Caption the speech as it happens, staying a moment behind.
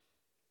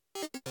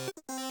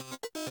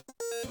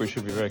we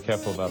should be very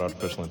careful about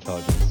artificial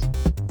intelligence.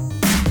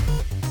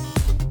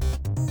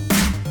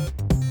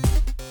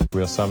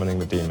 We are summoning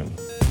the demon.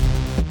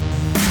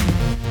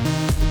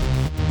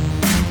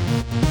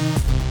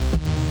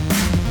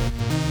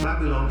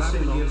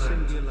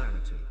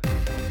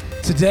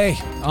 Today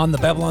on the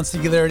Babylon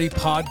Singularity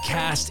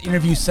podcast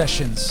interview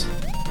sessions,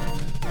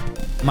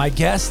 my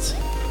guest,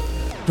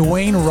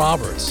 Dwayne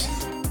Roberts,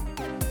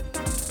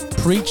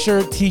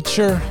 preacher,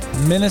 teacher,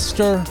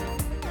 minister,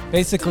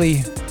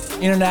 basically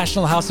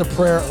International House of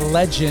Prayer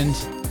legend,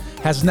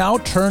 has now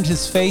turned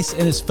his face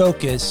and his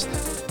focus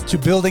to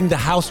building the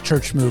house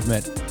church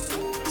movement.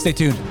 Stay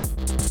tuned.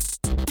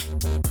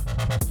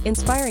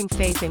 Inspiring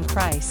faith in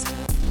Christ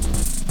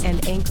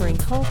and anchoring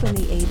hope in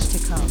the age to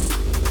come.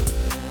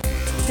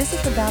 This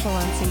is the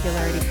Babylon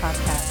Singularity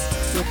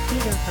podcast with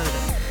Peter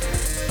Herder.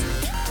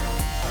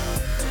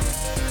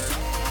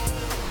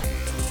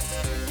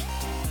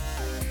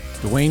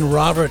 Dwayne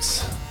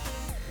Roberts,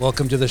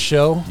 welcome to the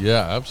show.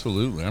 Yeah,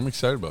 absolutely. I'm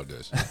excited about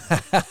this.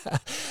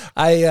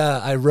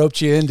 I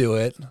roped you into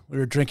it. We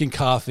were drinking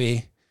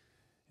coffee,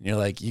 and you're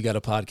like, "You got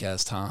a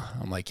podcast, huh?"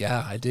 I'm like,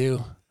 "Yeah, I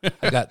do.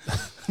 I got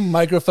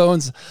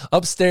microphones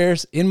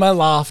upstairs in my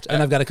loft,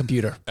 and I've got a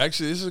computer."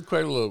 Actually, this is a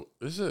pretty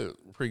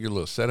good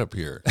little setup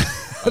here.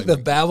 The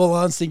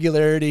Babylon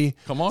Singularity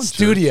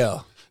studio.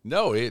 Church.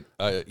 No,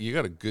 you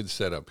got a good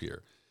setup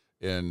here,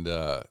 and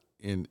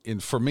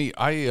for me,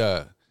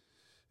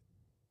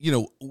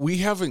 we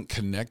haven't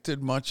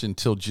connected much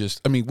until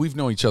we've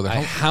known each other.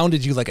 I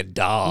hounded you like a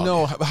dog.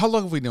 No, how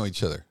long have we known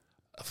each other?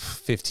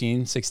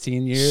 15,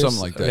 16 years.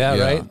 Something like that. Yeah,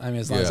 yeah. right? I mean,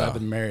 as long as I've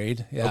been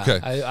married. Yeah.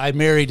 Okay. I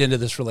married into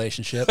this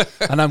relationship,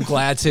 and I'm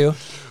glad to.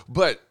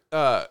 But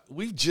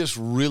we've just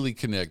really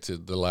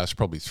connected the last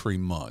probably 3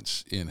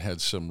 months and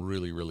had some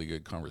really, really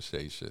good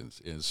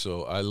conversations. And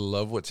so I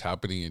love what's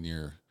happening in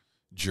your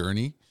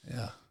journey.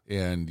 Yeah.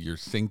 And your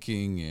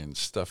thinking and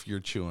stuff you're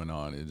chewing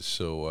on. And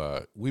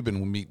so we've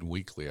been meeting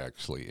weekly,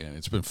 actually, and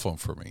it's been fun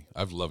for me.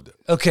 I've loved it.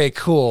 Okay,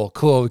 cool.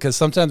 Because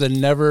sometimes we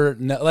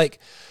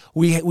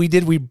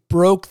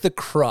broke the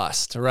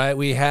crust, right?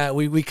 We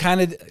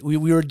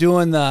were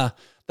doing the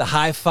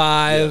high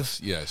five.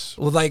 Yes.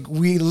 Well, like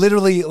we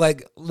literally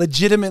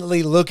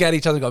legitimately look at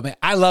each other and go, "Man,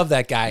 I love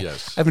that guy."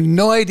 Yes. I have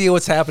no idea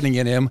what's happening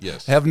in him.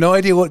 Yes. I have no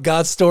idea what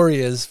God's story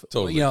is.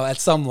 Totally. At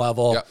some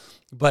level. Yeah.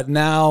 But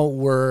now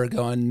we're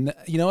going,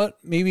 you know what?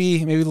 Maybe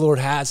the Lord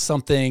has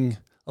something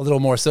a little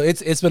more. So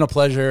it's been a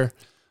pleasure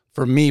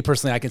for me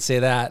personally. I can say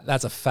that.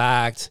 That's a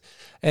fact.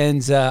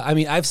 And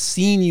I've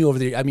seen you over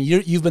there. I mean,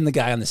 you've been the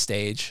guy on the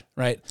stage,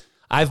 right?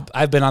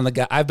 I've been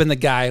the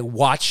guy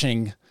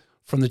watching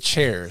from the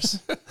chairs.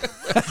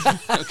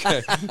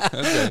 Okay.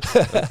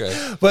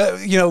 But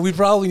we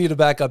probably need to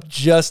back up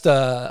just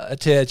a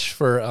titch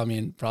for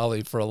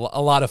probably for a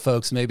lot of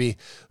folks maybe.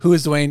 Who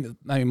is Dwayne?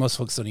 I mean, most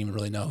folks don't even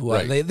really know who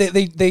I am.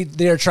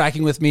 They are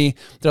tracking with me.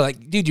 They're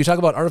like, "Dude, you talk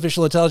about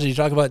artificial intelligence, you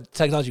talk about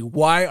technology.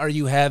 Why are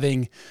you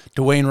having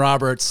Dwayne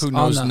Roberts who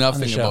knows on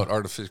nothing about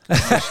artificial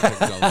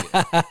technology?"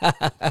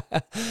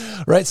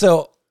 Right.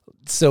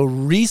 So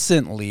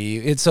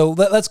recently,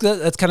 let's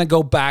kind of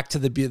go back to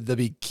the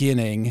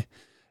beginning.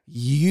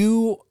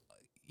 You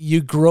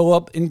grow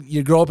up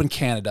in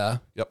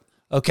Canada. Yep.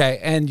 Okay,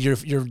 and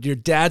your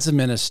dad's a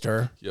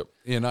minister. Yep.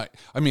 And I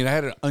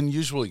had an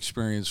unusual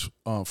experience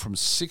from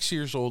 6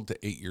 years old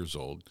to 8 years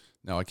old.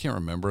 Now, I can't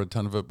remember a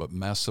ton of it, but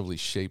massively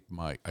shaped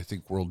my, I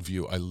think,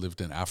 worldview. I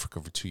lived in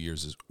Africa for 2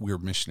 years. We were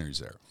missionaries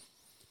there.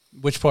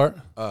 Which part?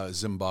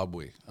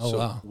 Zimbabwe. Oh,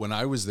 wow. When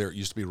I was there, it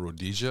used to be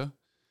Rhodesia.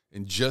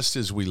 And just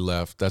as we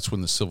left, that's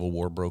when the Civil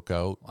War broke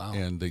out. Wow.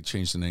 And they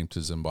changed the name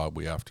to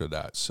Zimbabwe after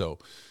that. So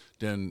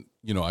then,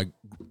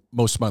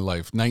 most of my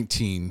life,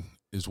 19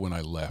 is when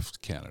I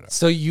left Canada.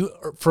 So you,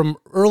 from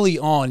early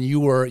on,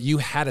 you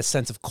had a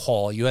sense of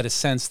call. You had a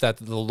sense that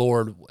the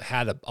Lord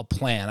had a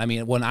plan. I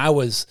mean,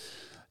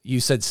 you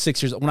said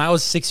 6 years. When I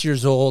was 6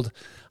 years old,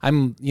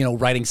 I'm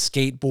riding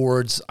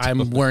skateboards.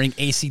 I'm wearing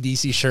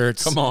AC/DC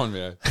shirts. Come on,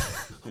 man.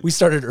 We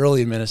started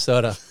early in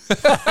Minnesota.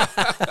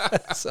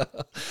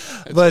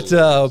 But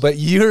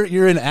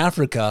you're in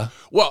Africa.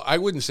 Well, I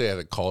wouldn't say I had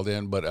a call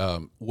then, but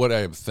what I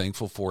am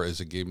thankful for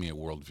is it gave me a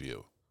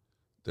worldview.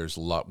 There's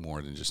a lot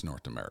more than just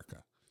North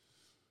America.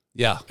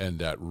 Yeah. And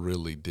that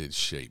really did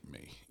shape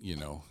me.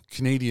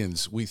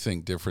 Canadians, we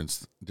think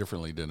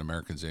differently than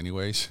Americans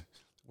anyways.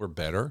 We're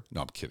better.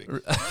 No, I'm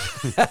kidding.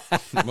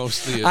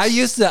 Mostly I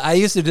used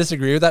to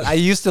disagree with that. I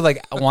used to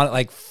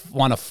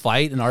want to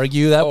fight and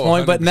argue that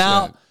point, 100%. But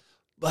now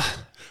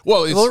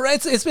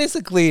it's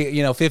basically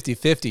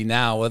 50-50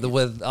 now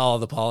with all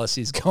the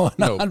policies going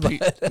on.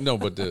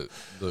 But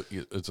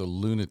it's a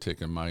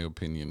lunatic in my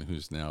opinion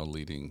who's now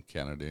leading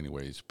Canada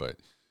anyways. But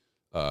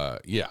I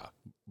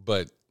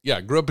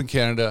grew up in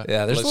Canada.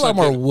 Yeah, there's a lot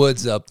more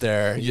woods up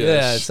there.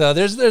 Yes. Yeah, so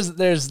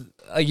there's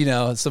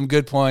some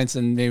good points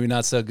and maybe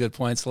not so good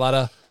points. A lot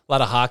A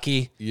lot of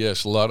hockey.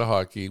 Yes, a lot of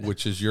hockey,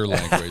 which is your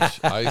language.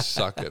 I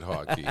suck at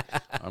hockey.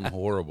 I'm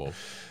horrible.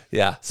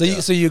 Yeah.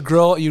 So you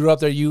grew up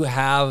there. You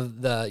have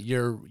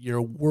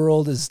your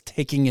world is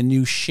taking a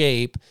new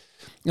shape,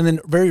 and then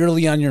very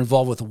early on, you're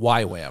involved with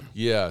YWAM.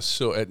 Yeah.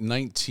 So at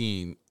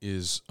 19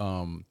 is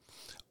I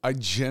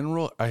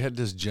had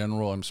this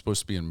general. I'm supposed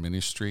to be in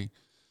ministry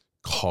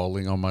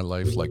calling on my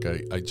life. Like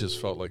I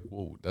just felt like,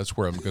 whoa, that's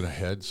where I'm going to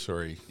head.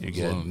 Sorry, it's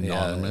a little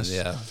anonymous.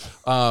 Yeah.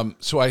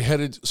 So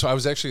I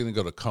was actually going to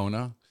go to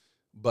Kona,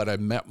 but I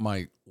met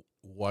my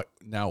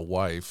now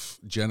wife,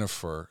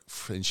 Jennifer,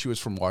 and she was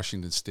from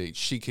Washington State.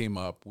 She came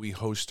up. We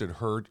hosted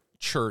her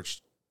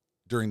church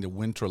during the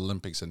Winter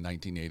Olympics in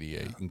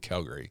 1988 in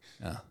Calgary,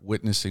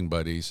 witnessing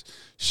buddies.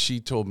 She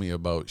told me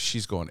about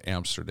she's going to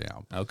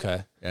Amsterdam.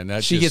 Okay. And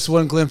that she gets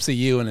one glimpse of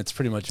you and it's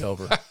pretty much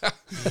over.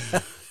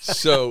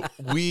 So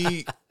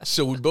we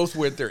both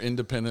went there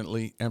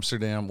independently,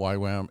 Amsterdam,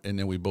 YWAM, and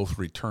then we both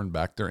returned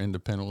back there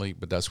independently,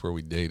 but that's where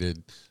we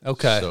dated.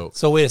 Okay.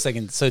 So wait a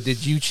second. So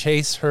did you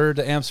chase her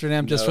to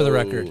Amsterdam, just for the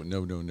record?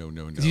 No.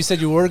 You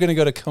said you were going to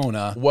go to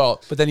Kona.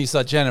 Well, but then you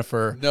saw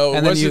Jennifer. No,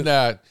 it wasn't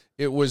that.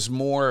 It was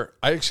more,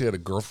 I actually had a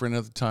girlfirlriend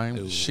at the time.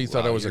 Ooh, she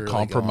thought I was a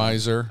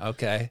compromiser.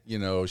 Okay. You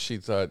know, she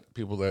thought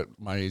people that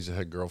my age that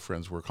had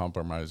girlfriends were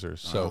compromisers.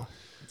 So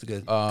it's a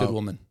good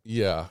woman.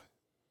 Yeah.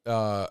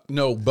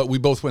 No, but we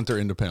both went there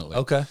independently.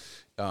 Okay.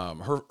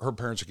 Her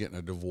parents are getting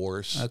a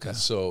divorce. Okay.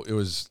 So it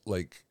was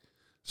like,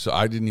 so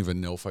I didn't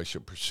even know if I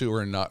should pursue her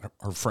or not.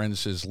 Her friend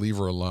says, leave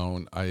her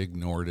alone. I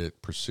ignored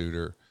it, pursued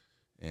her,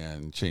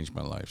 and changed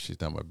my life.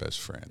 She's now my best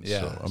friend.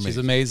 Yeah. So, she's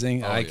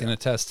amazing. I can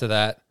attest to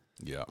that.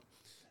 Yeah.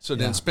 So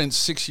then spent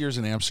 6 years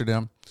in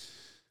Amsterdam.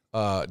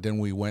 Then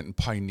we went and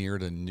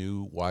pioneered a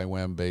new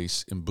YWAM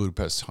base in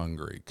Budapest,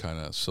 Hungary. Kind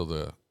of, so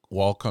the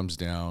wall comes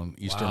down,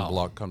 Eastern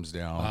Bloc comes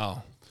down.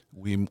 Wow.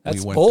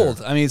 That's went bold.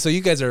 there. I mean, so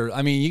you guys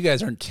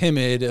aren't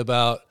timid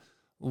about,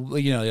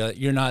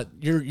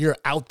 you're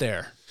out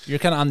there. You're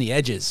kind of on the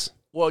edges.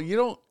 Well, you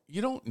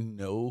don't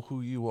know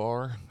who you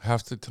are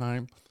half the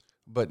time,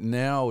 but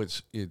now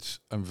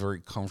I'm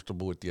very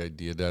comfortable with the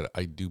idea that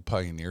I do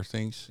pioneer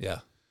things.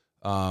 Yeah.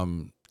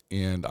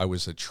 And I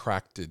was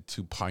attracted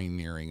to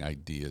pioneering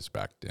ideas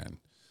back then.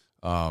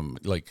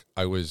 Like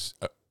I was,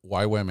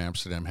 YWAM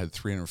Amsterdam had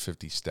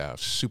 350 staff,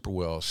 super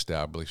well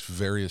established,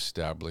 very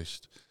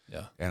established.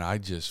 Yeah. And I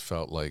just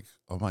felt like,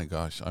 oh my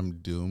gosh, I'm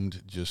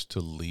doomed just to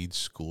lead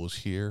schools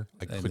here.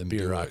 I couldn't the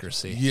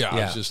bureaucracy. do it. Yeah,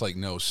 I was just like,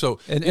 no. So,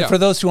 and for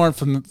those who aren't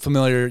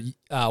familiar,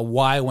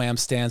 YWAM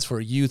stands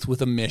for Youth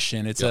with a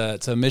Mission. It's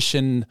a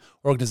mission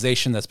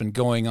organization that's been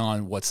going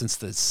on since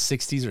the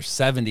 60s or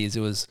 70s.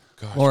 It was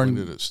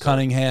Lauren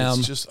Cunningham.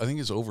 It's just, I think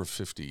it's over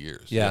 50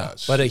 years. Yeah,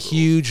 but a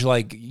huge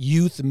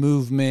youth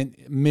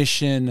movement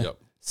mission. Yep.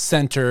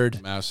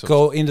 Centered, massive.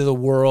 Go into the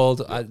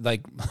world.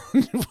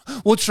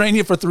 We'll train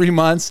you for 3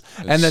 months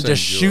and then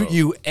just shoot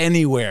you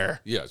anywhere.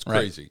 Yeah, it's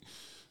crazy.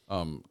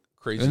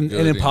 Crazy and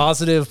a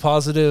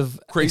positive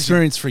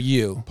experience for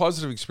you.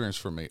 Positive experience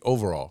for me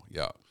overall.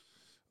 Yeah.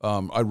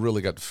 I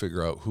really got to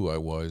figure out who I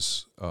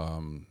was.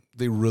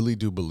 They really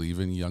do believe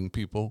in young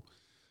people.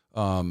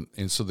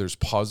 And so there's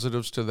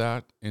positives to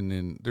that. And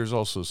then there's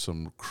also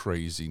some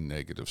crazy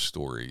negative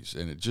stories.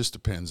 And it just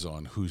depends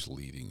on who's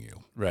leading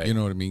you. Right. You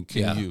know what I mean?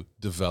 Can you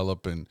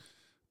develop and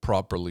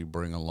properly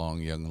bring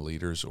along young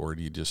leaders, or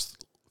do you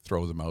just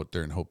throw them out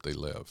there and hope they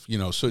live? You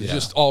know, so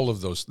just all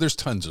of those. There's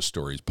tons of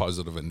stories,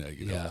 positive and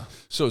negative. Yeah.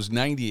 So it's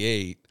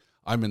 98.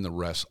 I'm in a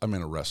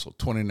wrestle,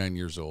 29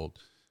 years old,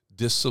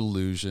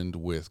 disillusioned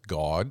with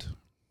God,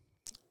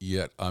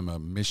 yet I'm a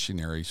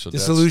missionary. So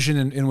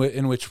disillusioned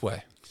in which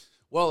way?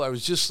 Well, I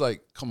was just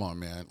like, come on,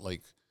 man.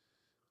 Like,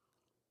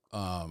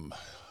 I'm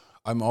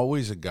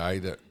always a guy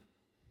that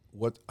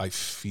what I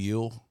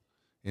feel,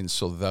 and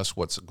so that's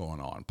what's going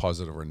on,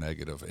 positive or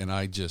negative. And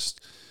I just,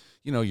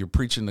 you're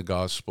preaching the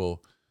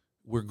gospel.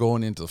 We're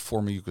going into the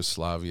former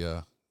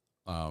Yugoslavia.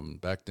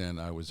 Back then,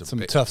 I was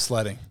tough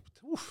sledding.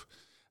 Oof.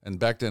 And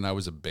back then, I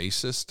was a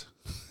bassist.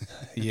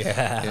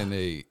 Yeah.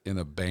 in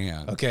a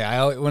band. Okay,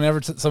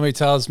 whenever somebody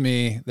tells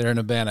me they're in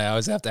a band, I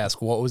always have to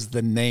ask what was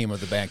the name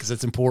of the band, because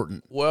it's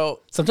important. Well,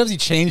 sometimes you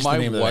change the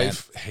name of the band. My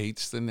wife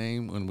hates the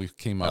name when we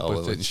came up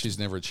with it, and she's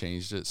never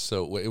changed it.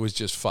 So it was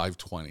just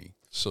 520.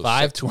 So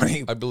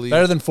 520, I believe,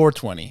 better than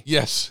 420.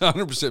 Yes,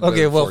 100%.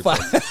 Okay, well,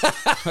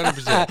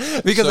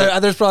 100%.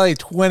 Because there's probably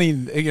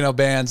 20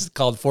 bands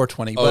called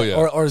 420. But,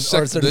 or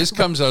this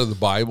comes out of the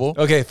Bible.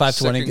 Okay,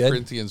 520. 2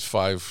 Corinthians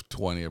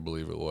 5:20, I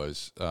believe it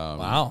was.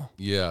 Wow.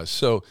 Yeah.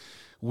 So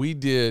we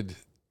did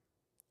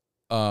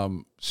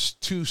 2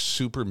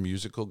 super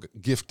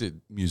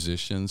gifted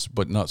musicians,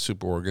 but not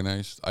super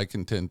organized. I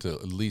can tend to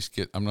at least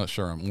I'm not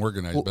sure I'm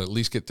organized, but at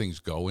least get things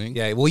going.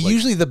 Yeah, well,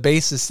 usually the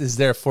bassist is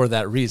there for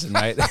that reason,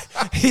 right?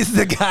 He's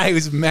the guy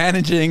who's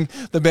managing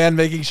the band,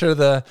 making sure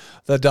the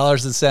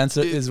dollars and cents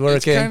is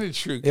working. It's kind of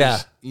true.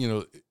 Yeah.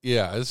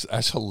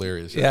 That's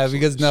hilarious. Yeah,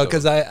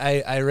 because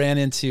I ran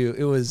into,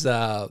 it was,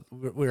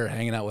 we were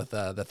hanging out with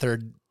the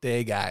Third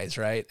Day guys,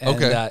 right? And,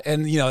 okay.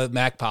 And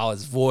Mac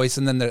Powell's voice,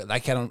 and then I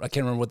can't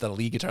remember what the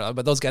lead guitar,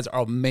 but those guys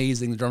are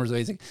amazing. The drummer's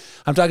amazing.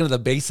 I'm talking to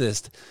the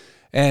bassist,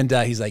 and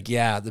he's like,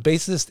 yeah, the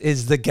bassist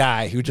is the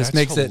guy who just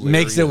makes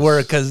it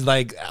work, because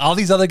like all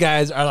these other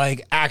guys are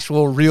like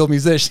actual real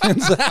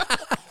musicians.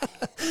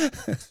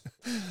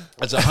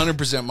 That's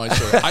 100% my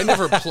story. I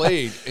never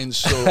played, and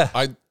so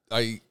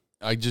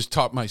I just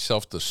taught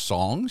myself the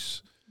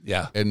songs,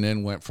 and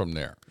then went from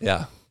there.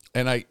 Yeah,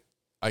 and I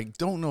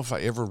don't know if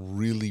I ever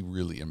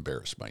really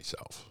embarrassed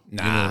myself.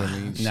 Nah, you know what I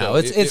mean?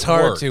 No, so it's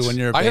hard worked. to when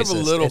you're a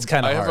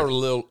bassist. I have a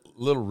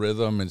little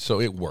rhythm, and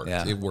so it worked.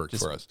 Yeah. It worked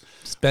for us.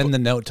 Bend the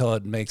note till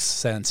it makes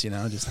sense,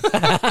 just.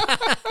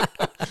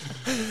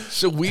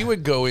 So we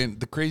would go in.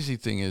 The crazy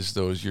thing is,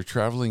 though, is you're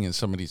traveling in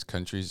some of these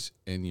countries,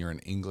 and you're an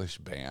English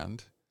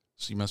band.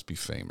 So you must be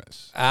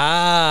famous.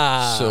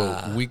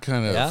 So we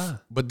kind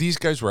of, but these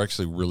guys were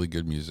actually really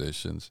good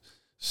musicians.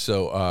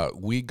 So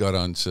we got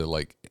onto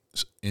like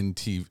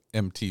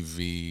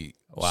MTV,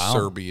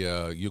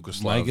 Serbia,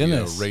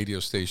 Yugoslavia, radio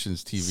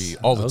stations, TV,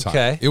 all the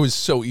time. It was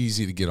so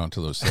easy to get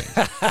onto those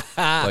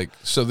things.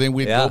 So then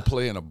we'd go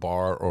play in a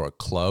bar or a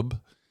club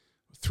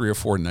 3 or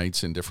 4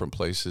 nights in different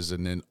places.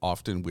 And then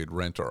often we'd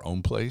rent our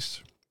own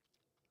place.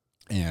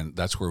 And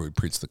that's where we'd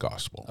preach the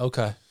gospel.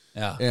 Okay.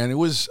 Yeah. And it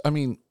was,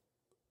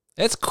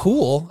 it's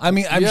cool. I'm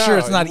sure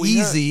it's not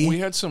easy. We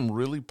had some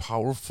really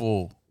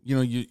powerful,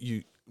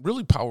 you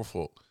really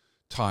powerful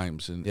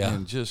times,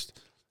 and just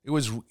it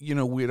was,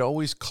 we'd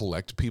always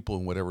collect people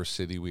in whatever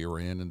city we were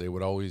in, and they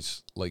would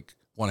always like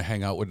want to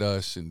hang out with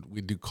us, and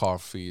we'd do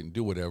coffee and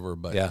do whatever.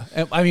 But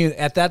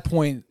at that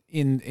point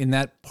in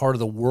that part of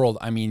the world,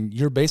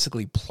 you're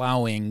basically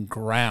plowing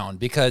ground,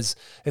 because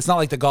it's not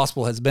like the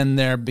gospel has been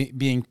there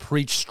being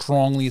preached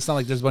strongly. It's not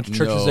like there's a bunch of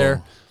churches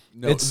there.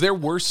 No, there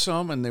were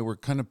some, and they were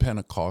kind of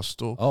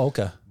Pentecostal. Oh,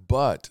 okay.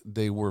 But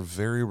they were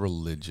very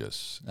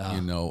religious,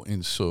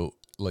 and so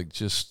like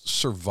just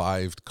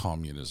survived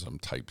communism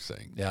type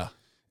thing. Yeah.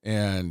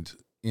 And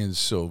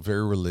so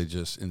very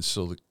religious, and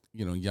so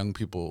young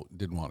people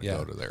didn't want to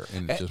go to there,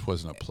 and it just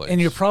wasn't a place.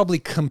 And you're probably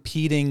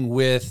competing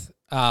with,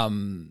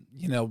 divvying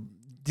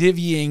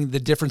the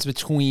difference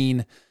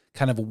between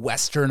kind of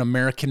Western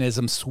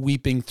Americanism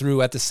sweeping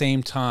through at the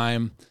same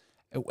time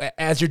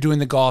as you're doing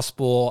the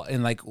gospel,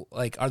 and like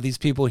are these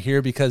people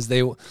here because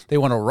they want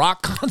a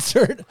rock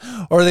concert,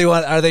 or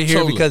are they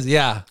here because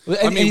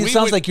it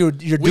sounds like you're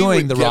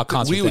doing the rock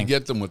concert thing. We would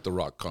get them with the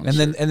rock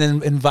concert, and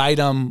then invite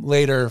them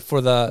later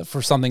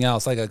for something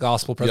else, like a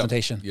gospel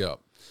presentation. Yeah.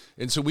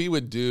 And so we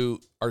would do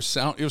our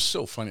sound. It was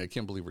so funny. I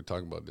can't believe we're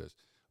talking about this,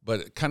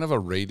 but kind of a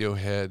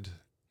Radiohead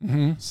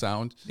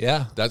sound.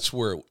 Yeah. That's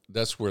where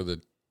the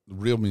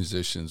real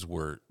musicians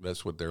were.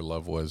 That's what their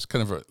love was.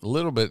 Kind of a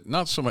little bit,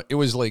 not so much. It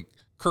was like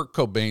Kurt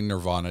Cobain,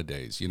 Nirvana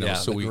days,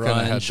 so we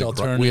kind of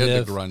had we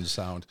had the grunge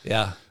sound.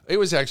 Yeah. It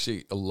was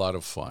actually a lot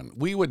of fun.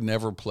 We would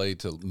never play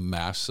to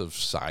massive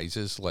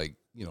sizes, like,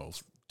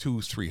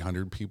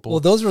 200-300 people. Well,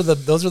 those were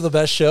the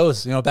best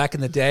shows. Back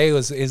in the day,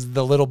 is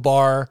the little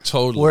bar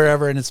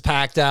wherever, and it's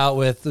packed out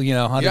with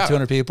 100,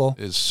 200 people.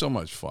 It's so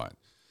much fun.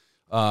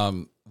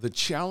 The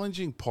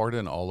challenging part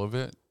in all of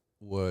it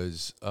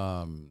was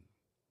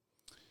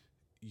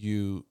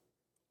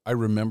I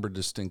remember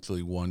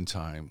distinctly one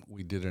time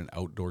we did an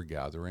outdoor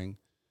gathering,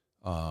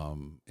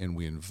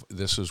 and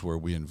this is where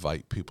we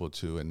invite people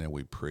to, and then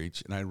we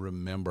preach. And I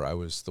remember I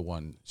was the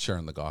one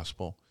sharing the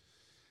gospel,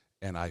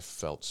 and I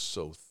felt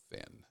so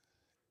thin,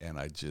 and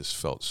I just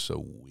felt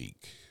so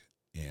weak,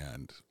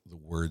 and the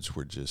words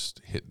were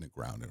just hitting the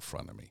ground in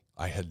front of me.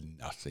 I had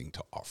nothing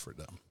to offer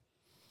them.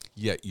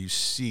 Yet you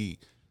see,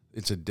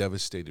 it's a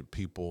devastated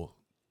people.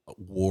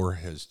 War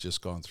has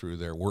just gone through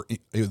there.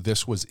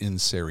 This was in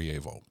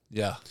Sarajevo.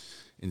 Yeah.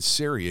 In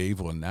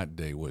Sarajevo, in that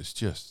day was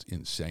just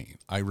insane.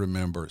 I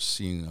remember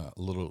seeing a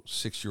little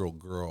 6-year-old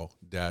girl,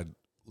 dad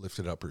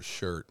lifted up her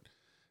shirt,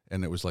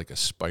 and it was like a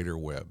spider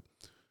web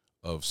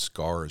of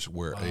scars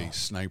where a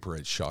sniper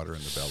had shot her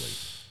in the belly.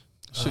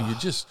 So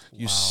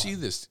you see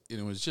this, and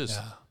it was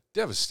just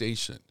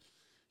devastation.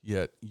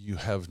 Yet you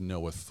have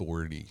no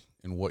authority,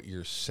 and what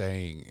you're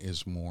saying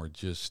is more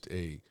just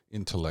a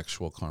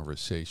intellectual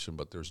conversation,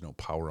 but there's no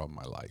power on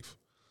my life.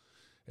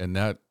 And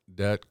that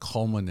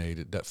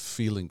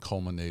feeling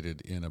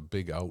culminated in a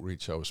big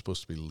outreach I was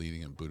supposed to be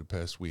leading in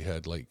Budapest. We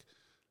had like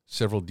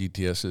several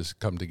DTSs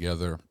come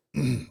together.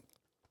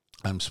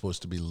 I'm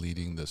supposed to be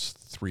leading this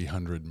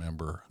 300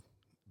 member.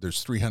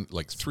 There's 300,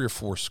 like 3 or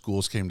 4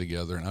 schools came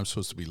together, and I'm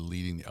supposed to be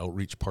leading the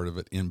outreach part of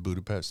it in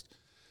Budapest.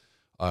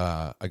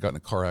 I got in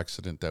a car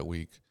accident that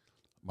week.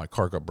 My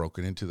car got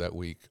broken into that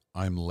week.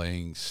 I'm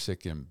laying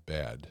sick in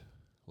bed,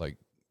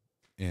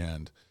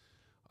 and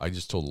I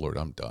just told the Lord,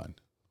 I'm done.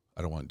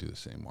 I don't want to do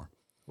this anymore.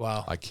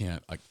 Wow. I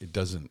can't. I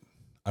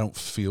don't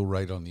feel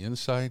right on the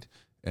inside,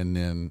 and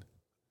then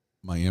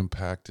my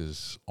impact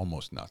is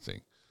almost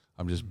nothing.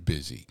 I'm just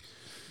busy.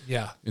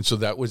 Yeah. And so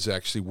that was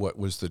actually what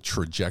was the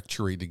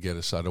trajectory to get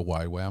us out of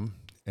YWAM,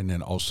 and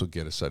then also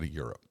get us out of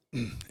Europe.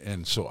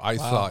 And so I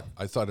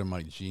thought in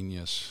my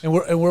genius. And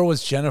where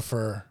was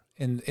Jennifer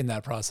in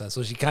that process?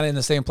 Was she kind of in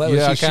the same place?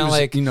 Yeah, was she kind of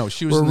like,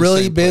 she was we're in the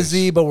really same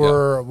busy, place. but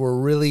we're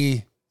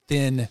really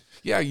thin.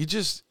 Yeah,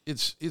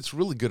 it's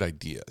really good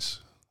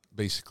ideas,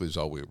 basically, is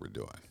all we were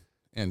doing.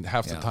 And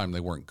half the time they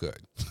weren't good.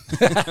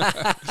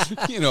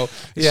 So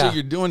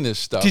you're doing this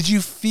stuff. Did you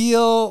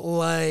feel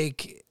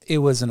like it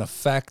was an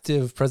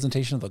effective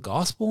presentation of the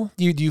gospel?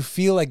 Do you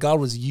feel like God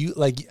was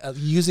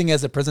using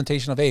as a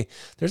presentation of, hey,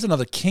 there's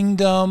another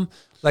kingdom,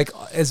 like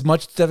as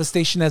much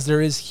devastation as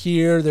there is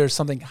here, there's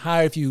something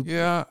higher if you...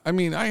 Yeah, I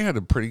mean, I had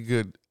a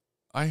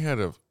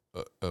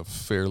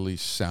fairly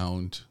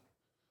sound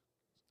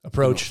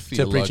approach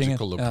to preaching,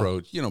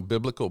 approach,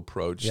 biblical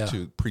approach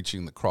to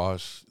preaching the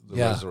cross, the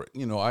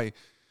resurrection.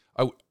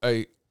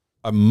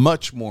 I'm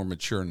much more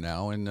mature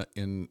now in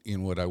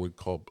what I would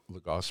call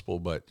the gospel,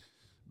 but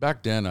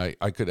back then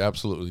I could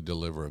absolutely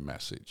deliver a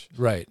message.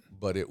 Right.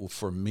 But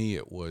for me,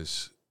 it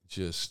was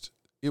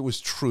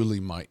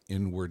truly my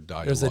inward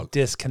dialogue. There's a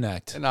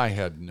disconnect. And I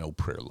had no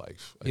prayer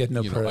life. You had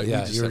no prayer.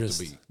 You were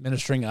just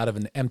ministering out of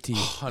an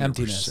emptiness.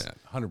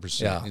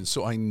 100%. Yeah. And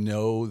so I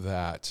know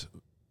that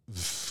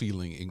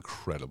feeling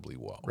incredibly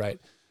well. Right.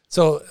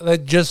 So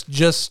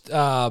just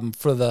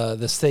for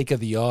the sake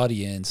of the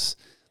audience,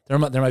 there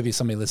might be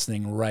somebody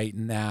listening right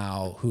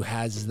now who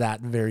has that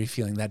very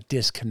feeling, that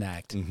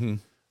disconnect. Mm-hmm.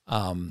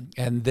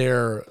 And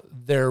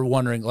they're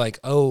wondering like,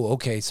 oh,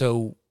 okay,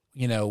 so,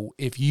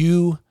 if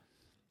you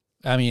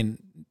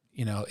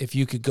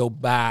could go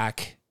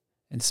back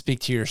and speak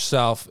to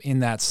yourself in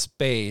that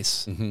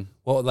space, mm-hmm.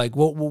 well, like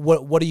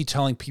what are you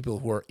telling people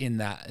who are in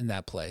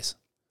that place?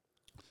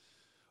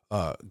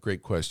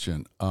 Great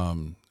question.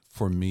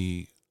 For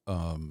me,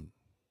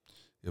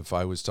 if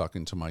I was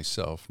talking to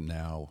myself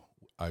now,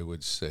 I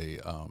would say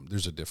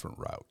there's a different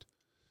route.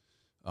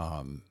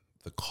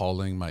 The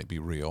calling might be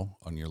real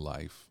on your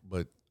life,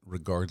 but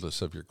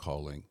regardless of your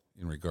calling,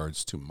 in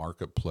regards to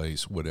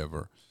marketplace,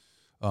 whatever,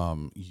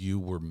 you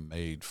were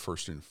made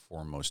first and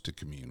foremost to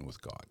commune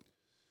with God.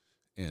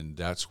 And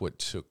that's what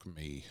took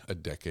me a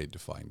decade to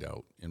find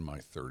out in my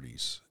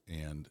 30s.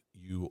 And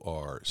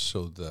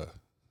the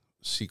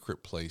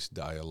secret place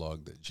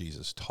dialogue that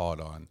Jesus taught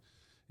on,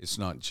 it's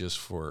not just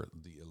for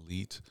the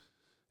elite,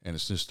 and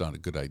it's just not a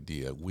good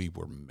idea. We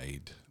were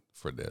made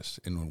for this.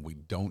 And when we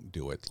don't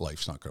do it,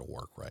 life's not going to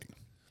work right.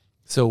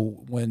 So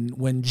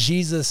when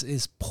Jesus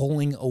is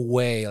pulling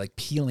away, like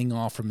peeling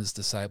off from his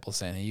disciples,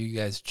 saying, hey, you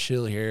guys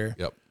chill here.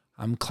 Yep.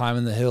 I'm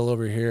climbing the hill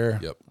over here.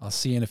 Yep. I'll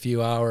see you in a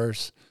few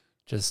hours.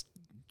 Just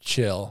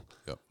chill.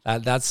 Yep.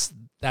 That's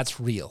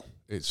real.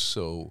 It's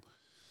so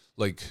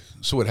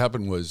what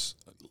happened was,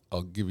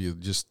 I'll give you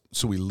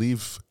so we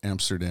leave we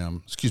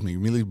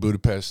leave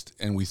Budapest,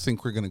 and we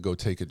think we're going to go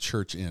take a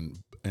church in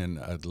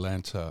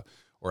Atlanta,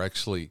 or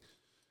actually,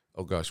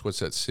 oh gosh, what's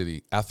that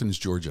city? Athens,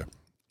 Georgia.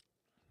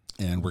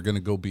 And we're going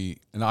to go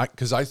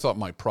because I thought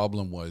my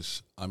problem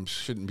was I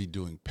shouldn't be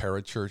doing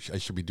parachurch, I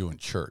should be doing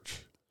church.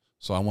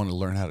 So I want to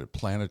learn how to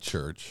plant a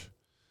church,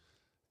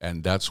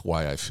 and that's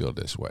why I feel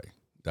this way.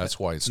 That's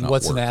why it's not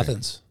What's working. in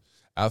Athens?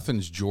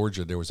 Athens,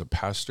 Georgia, there was a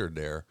pastor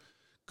there,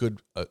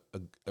 a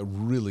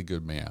really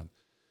good man,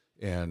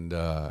 and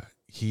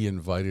he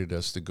invited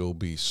us to go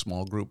be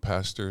small group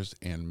pastors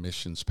and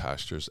missions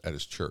pastors at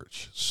his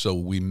church. So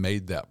we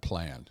made that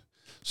plan.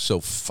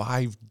 So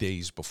 5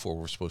 days before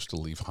we're supposed to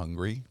leave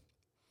Hungary,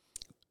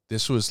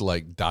 this was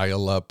like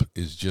dial-up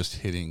is just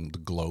hitting the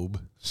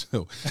globe.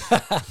 So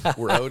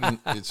we're out in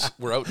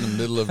the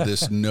middle of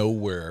this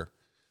nowhere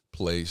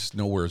place,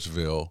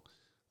 Nowheresville,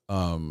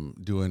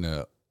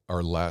 doing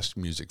our last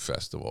music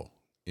festival,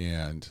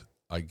 and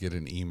I get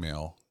an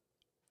email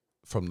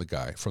from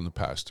the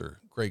pastor,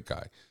 great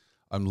guy.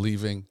 I'm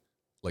leaving,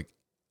 like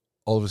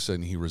all of a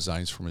sudden he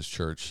resigns from his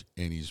church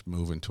and he's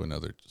moving to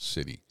another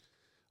city.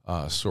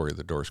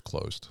 The door's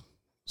closed.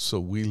 So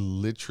we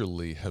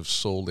literally have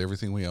sold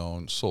everything we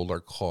own, sold our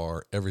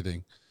car,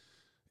 everything.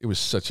 It was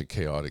such a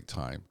chaotic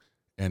time.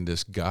 And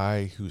this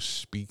guy who's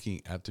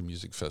speaking at the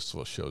music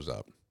festival shows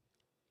up.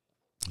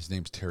 His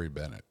name's Terry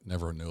Bennett.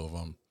 Never knew of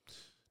him.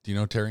 Do you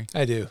know Terry?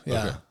 I do.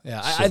 Yeah. Okay.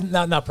 Yeah. So,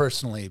 I not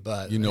personally,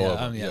 but you know of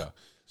him. yeah.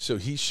 So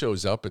he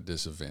shows up at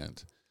this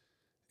event,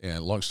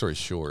 and long story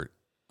short,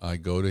 I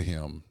go to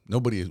him.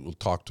 Nobody will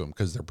talk to him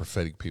because they're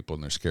prophetic people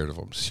and they're scared of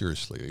him.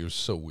 Seriously, it was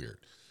so weird.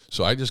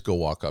 So I just go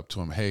walk up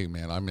to him. Hey,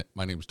 man,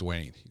 my name's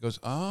Dwayne. He goes,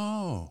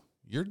 oh,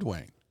 you're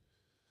Dwayne.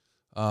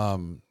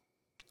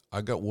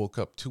 I got woke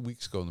up 2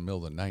 weeks ago in the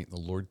middle of the night, and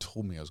the Lord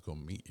told me I was going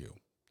to meet you.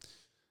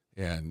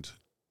 And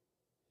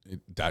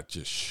that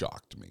just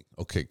shocked me.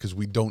 Okay, because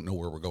we don't know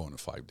where we're going in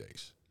 5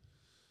 days.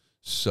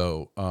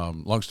 So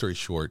long story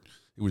short,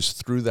 it was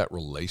through that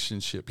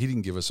relationship. He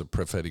didn't give us a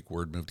prophetic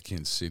word, move to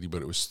Kansas City,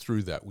 but it was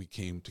through that we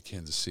came to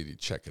Kansas City to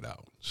check it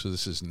out. So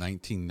this is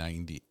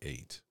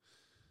 1998.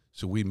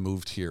 So we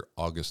moved here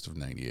August of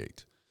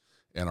 98.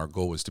 And our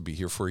goal was to be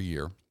here for a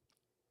year.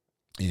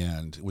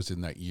 And within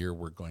that year,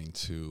 we're going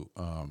to,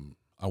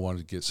 I wanted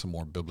to get some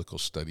more biblical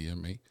study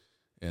in me.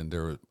 And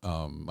there,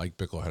 Mike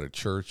Bickle had a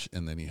church,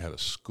 and then he had a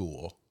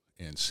school.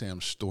 And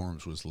Sam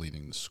Storms was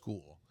leading the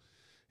school.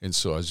 And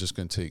so I was just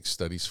going to take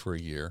studies for a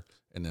year,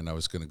 and then I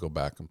was going to go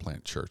back and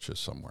plant churches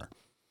somewhere.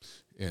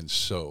 And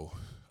so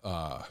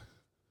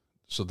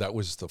So that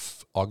was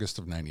August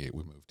of 98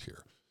 we moved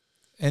here.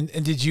 And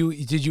did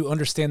you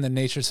understand the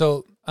nature?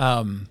 So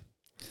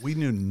we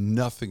knew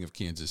nothing of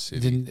Kansas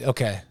City.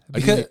 Okay.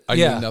 Because I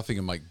knew nothing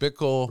of Mike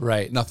Bickle.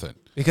 Right. Nothing.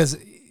 Because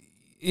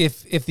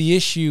if the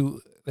issue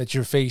that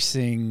you're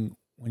facing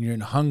when you're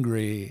in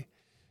Hungary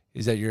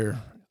is that you're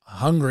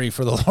hungry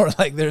for the Lord,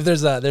 like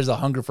there's a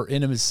hunger for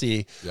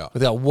intimacy. Yeah.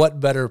 Without what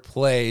better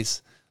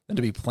place than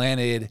to be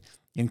planted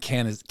in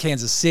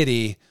Kansas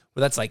City,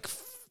 where that's like,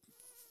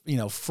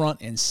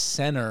 front and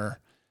center.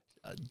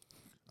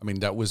 I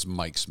mean, that was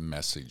Mike's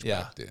message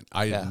back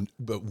then.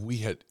 But we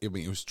had. I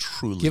mean, it was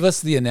truly. Give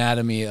us the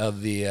anatomy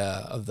of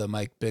the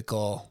Mike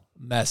Bickle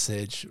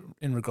message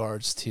in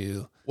regards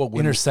to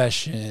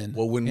intercession,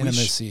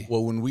 intimacy.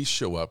 When we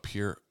show up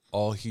here,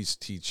 all he's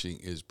teaching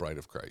is Bride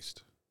of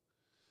Christ.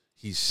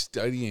 He's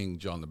studying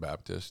John the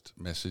Baptist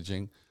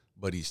messaging,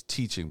 but he's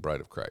teaching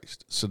Bride of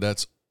Christ. So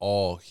that's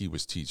all he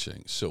was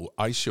teaching. So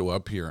I show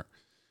up here,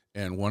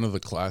 and one of the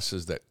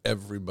classes that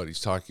everybody's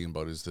talking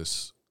about is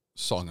this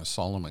Song of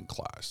Solomon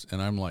class.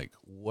 And I'm like,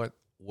 what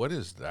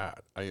is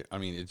that? I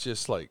mean, it's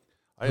just like...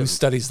 Who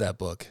studies that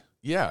book?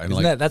 Yeah.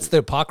 And that's the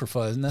Apocrypha,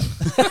 isn't it?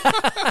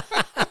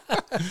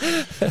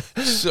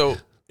 So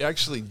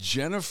actually,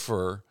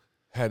 Jennifer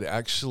had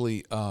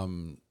actually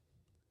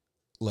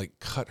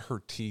cut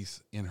her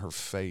teeth in her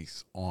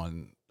faith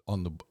on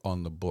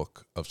the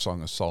book of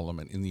Song of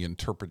Solomon, in the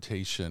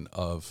interpretation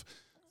of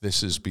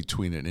this is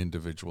between an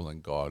individual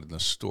and God, and the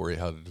story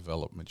how to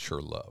develop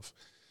mature love.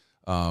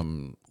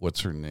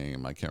 What's her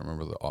name? I can't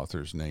remember the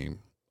author's name.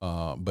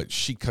 But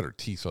she cut her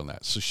teeth on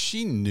that. So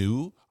she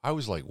knew. I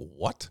was like,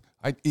 what?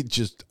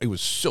 It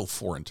was so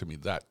foreign to me,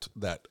 that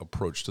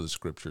approach to the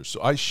scriptures.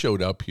 So I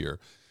showed up here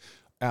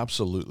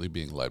absolutely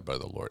being led by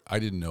the Lord. I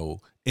didn't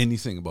know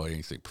anything about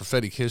anything.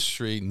 Prophetic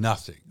history,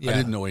 nothing. Yeah. I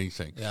didn't know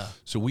anything. Yeah.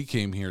 So we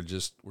came here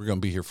we're going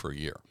to be here for a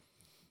year.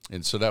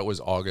 And so that was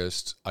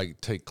August. I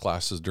take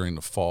classes during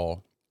the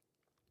fall.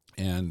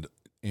 And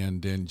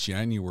then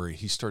January,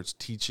 he starts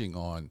teaching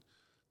on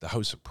the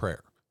house of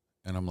prayer.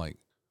 And I'm like,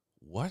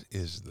 what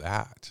is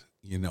that?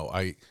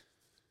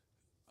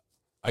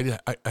 I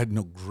had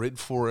no grid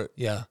for it.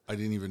 Yeah. I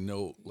didn't even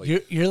know.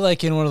 You're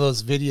like in one of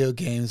those video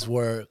games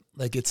where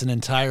like it's an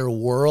entire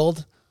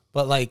world,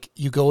 but like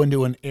you go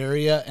into an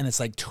area and it's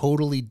like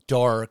totally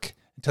dark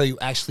until you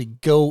actually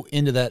go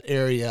into that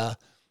area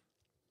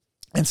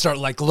and start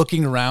like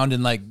looking around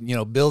and like,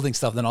 building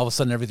stuff. Then all of a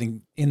sudden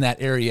everything in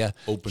that area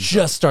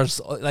starts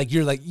like,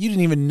 you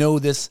didn't even know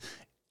this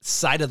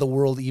side of the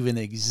world even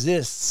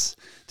exists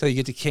till you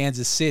get to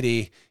Kansas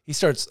City. He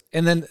starts,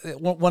 and then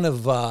one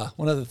of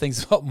the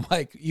things about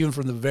Mike, even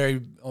from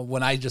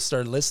when I just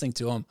started listening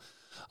to him,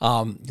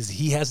 is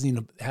he has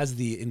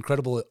the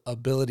incredible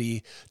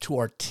ability to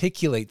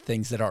articulate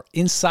things that are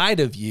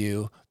inside of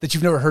you that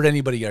you've never heard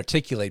anybody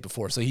articulate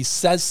before. So he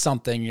says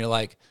something, and you're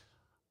like,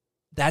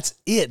 that's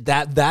it.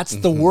 That's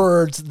the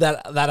words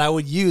that I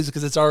would use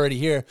because it's already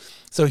here.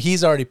 So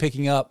he's already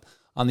picking up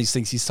on these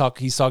things. He's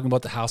talking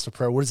about the house of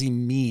prayer. What does he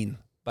mean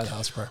by the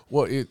house of prayer?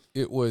 Well,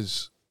 it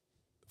was,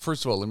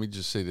 first of all, let me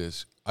just say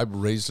this. I've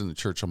raised in the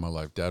church all my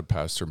life, dad,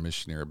 pastor,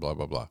 missionary, blah,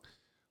 blah, blah.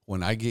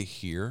 When I get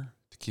here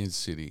to Kansas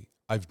City,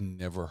 I've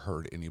never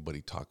heard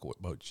anybody talk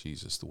about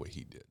Jesus the way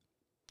he did.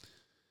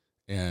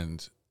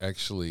 And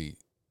actually,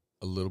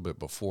 a little bit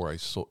before, I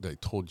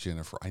told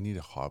Jennifer, I need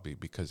a hobby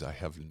because I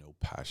have no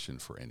passion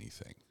for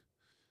anything.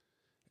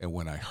 And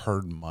when I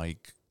heard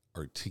Mike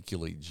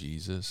articulate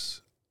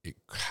Jesus, it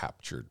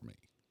captured me.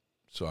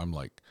 So I'm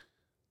like,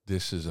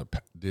 this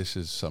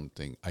is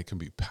something I can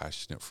be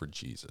passionate for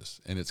Jesus.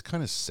 And it's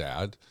kind of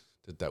sad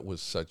that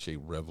was such a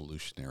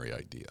revolutionary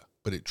idea,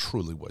 but it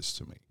truly was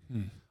to me.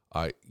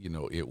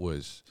 It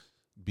was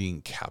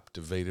being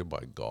captivated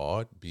by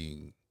God,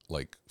 being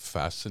like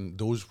fastened.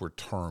 Those were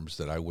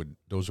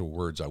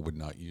words I would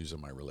not use in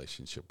my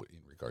relationship in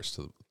regards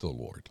to the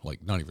Lord,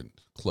 like not even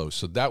close.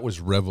 So that was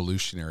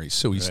revolutionary.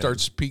 So he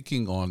starts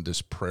speaking on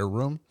this prayer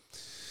room,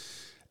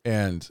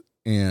 and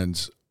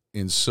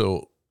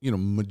so,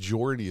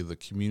 majority of the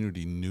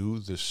community knew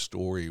this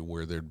story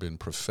where there'd been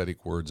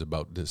prophetic words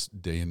about this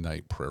day and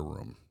night prayer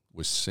room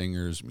with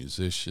singers,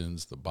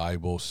 musicians, the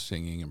Bible,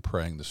 singing and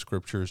praying the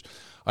scriptures.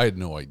 I had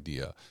no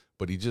idea,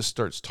 but he just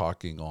starts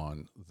talking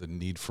on the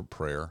need for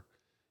prayer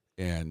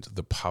and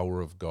the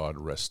power of God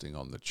resting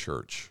on the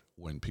church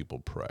when people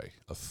pray,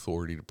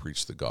 authority to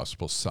preach the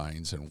gospel,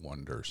 signs and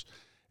wonders.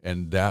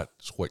 And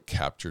that's what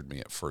captured me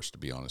at first, to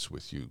be honest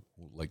with you.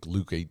 Like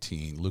Luke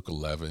 18, Luke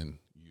 11,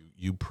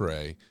 you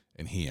pray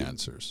and he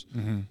answers.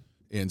 Mm-hmm.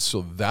 And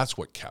so that's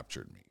what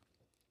captured me.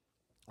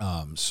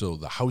 So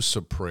the house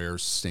of prayer,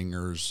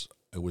 singers,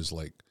 it was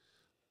like,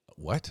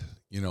 what?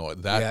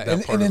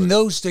 And in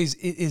those days,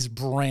 it is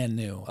brand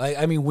new.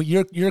 I mean,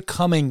 you're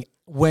coming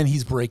when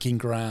he's breaking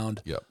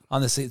ground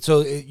on this.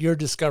 So you're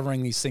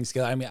discovering these things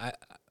together. I mean,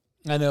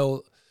 I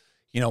know,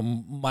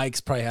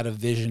 Mike's probably had a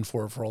vision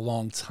for a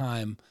long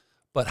time,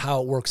 but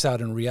how it works out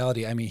in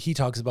reality. I mean, he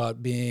talks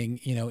about being,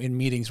 in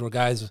meetings where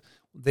guys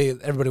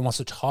everybody wants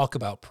to talk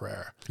about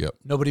prayer. Yep.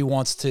 Nobody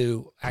wants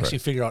to actually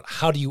figure out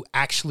how do you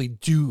actually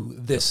do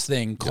this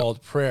thing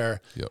called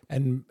prayer. Yep.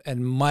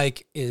 And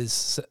Mike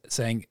is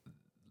saying,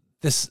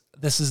 this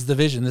is the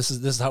vision. This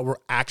is how we're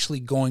actually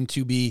going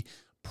to be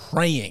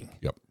praying.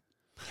 Yep.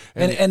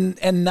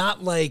 And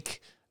not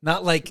like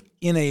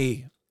in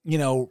a,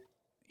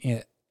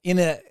 in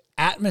a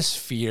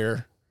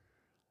atmosphere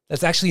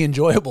that's actually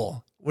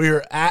enjoyable.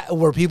 Where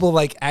people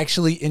like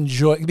actually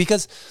enjoy,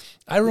 because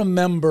I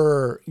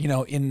remember,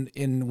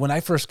 in when I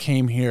first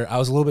came here, I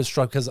was a little bit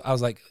struck because I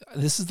was like,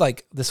 this is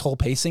like this whole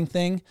pacing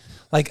thing.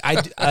 Like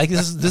like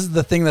this is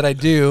the thing that I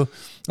do,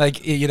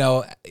 like,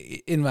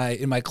 in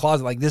my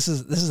closet, like this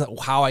is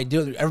how I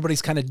do it.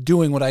 Everybody's kind of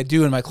doing what I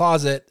do in my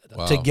closet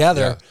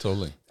together. Yeah,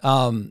 totally.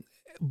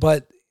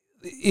 But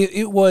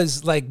it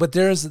was like, but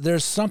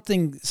there's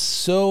something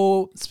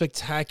so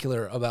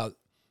spectacular about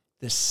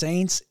the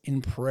saints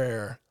in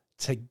prayer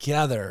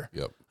together.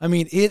 Yep. I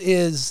mean,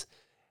 it's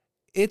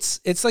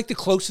like the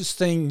closest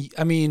thing.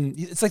 I mean,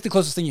 it's like the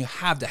closest thing you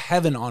have to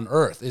heaven on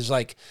earth. Is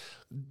like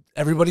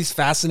everybody's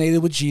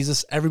fascinated with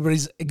Jesus.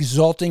 Everybody's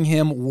exalting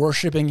him,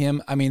 worshiping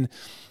him. I mean,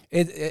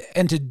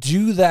 and to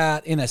do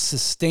that in a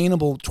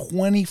sustainable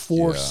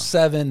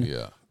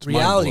 24/7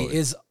 reality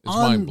is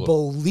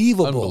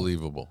unbelievable.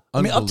 Unbelievable.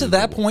 I mean, up to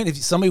that point, if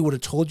somebody would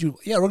have told you,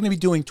 yeah, we're going to be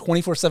doing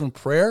 24/7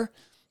 prayer,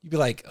 you'd be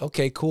like,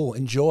 okay, cool,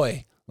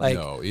 enjoy. Like,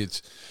 no,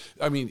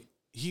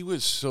 he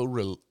was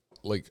so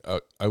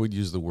I would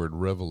use the word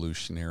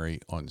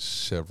revolutionary on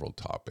several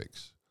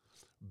topics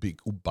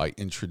by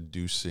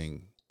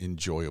introducing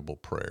enjoyable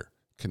prayer,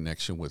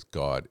 connection with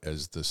God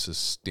as the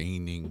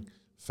sustaining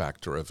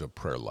factor of a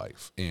prayer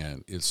life.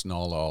 And it's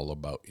not all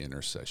about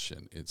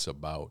intercession. It's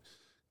about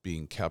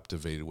being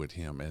captivated with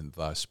him and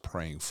thus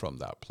praying from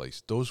that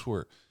place. Those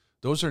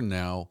are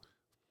now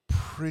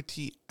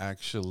pretty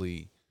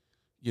actually,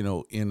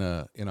 in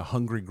a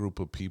hungry group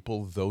of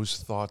people, those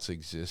thoughts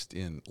exist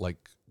in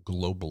like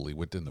globally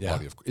within the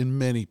body of in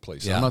many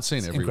places. I'm not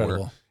saying everywhere.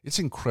 Incredible. It's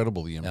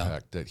incredible the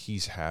impact that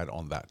he's had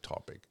on that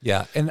topic.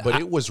 Yeah, but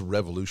it was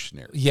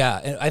revolutionary.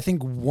 Yeah, and I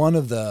think one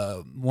of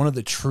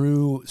the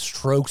true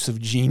strokes of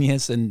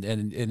genius, and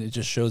it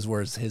just shows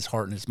where his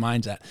heart and his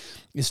mind's at,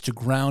 is to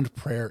ground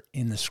prayer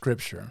in the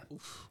Scripture,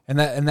 and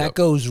that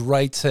goes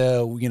right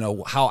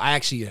to how I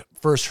actually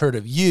first heard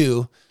of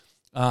you.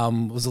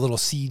 Was a little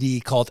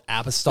CD called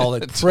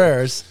Apostolic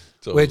Prayers.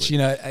 Totally. Which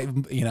I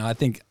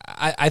think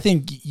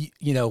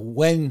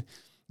when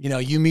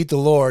you meet the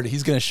Lord,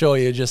 He's going to show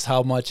you just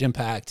how much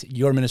impact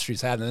your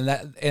ministry's had,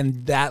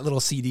 and that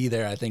little CD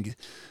there, I think,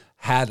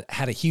 had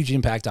a huge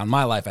impact on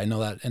my life. I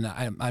know that, and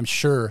I'm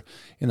sure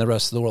in the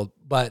rest of the world.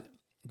 But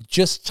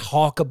just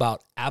talk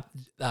about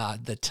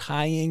the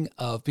tying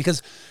of, because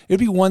it would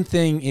be one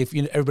thing if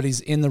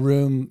everybody's in the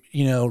room,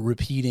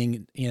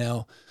 repeating,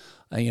 now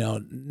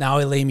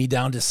I lay me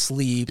down to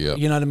sleep. Yep.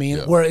 You know what I mean?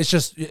 Yep. Where it's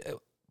just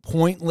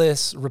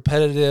pointless,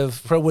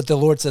 repetitive. What the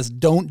Lord says,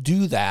 don't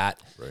do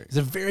that. Right. It's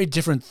a very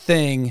different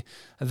thing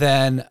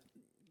than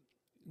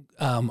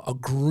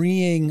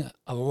aligning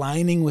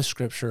with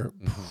Scripture,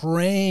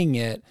 praying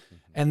it,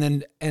 and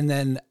then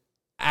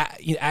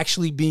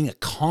actually being a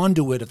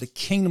conduit of the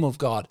kingdom of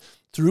God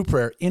through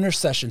prayer,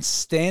 intercession,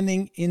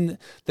 standing in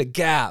the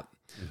gap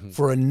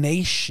for a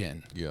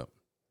nation. Yeah.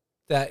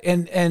 That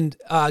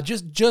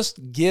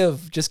just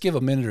give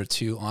a minute or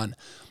two on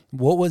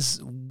where was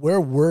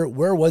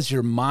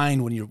your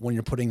mind when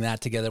you're putting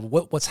that together?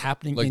 What's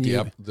happening in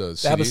you? The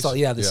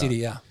CDs? CD,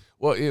 yeah.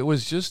 Well, it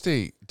was just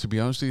to be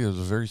honest with you, it was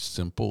a very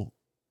simple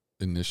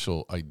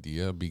initial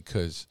idea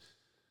because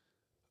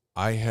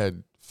I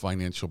had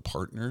financial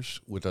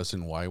partners with us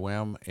in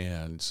YWAM,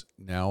 and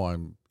now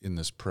I'm in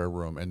this prayer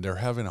room, and they're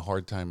having a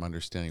hard time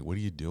understanding, what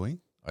are you doing?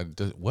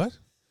 What?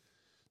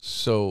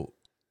 So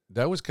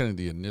that was kind of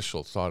the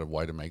initial thought of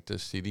why to make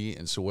this CD.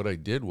 And so what I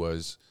did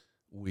was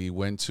we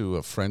went to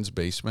a friend's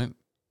basement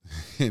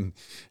and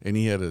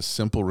he had a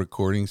simple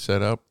recording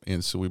set up.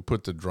 And so we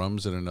put the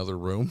drums in another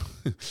room.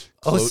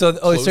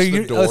 So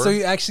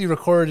you actually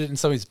recorded it in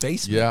somebody's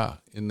basement? Yeah.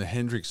 In the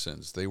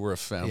Hendricksons. They were a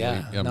family.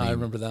 Yeah. I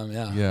remember them.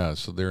 Yeah. Yeah.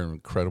 So they're an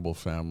incredible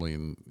family,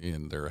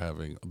 and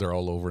they're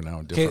all over now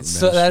in different ministries.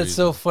 So that is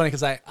so funny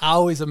because I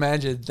always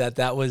imagined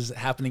that was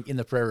happening in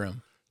the prayer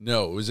room.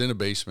 No, it was in a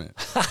basement.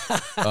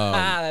 That's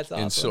awesome.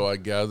 And so I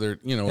gathered,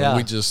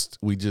 we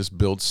just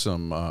built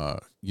some,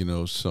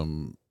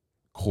 some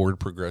chord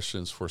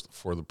progressions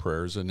for the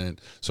prayers, and then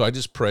so I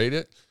just prayed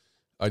it.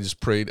 I just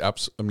prayed,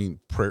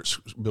 prayers,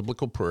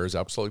 biblical prayers,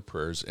 apostolic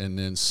prayers, and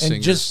then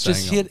singers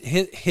just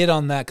hit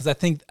on that, because I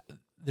think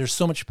there's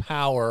so much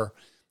power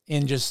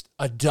in just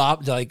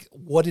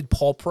what did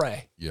Paul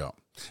pray? Yeah.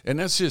 And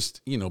that's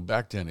just,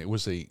 back then it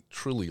was a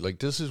truly,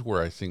 this is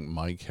where I think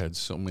Mike had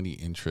so many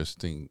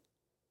interesting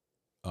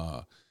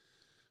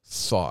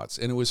thoughts,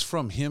 and it was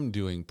from him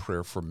doing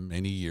prayer for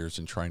many years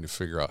and trying to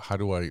figure out how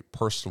do I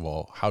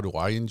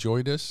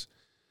enjoy this,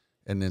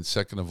 and then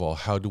second of all,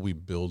 how do we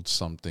build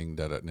something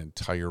that an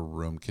entire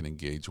room can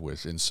engage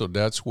with. And so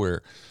that's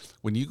where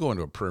when you go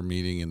into a prayer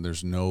meeting and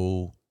there's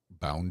no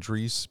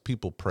boundaries.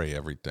 People pray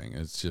everything.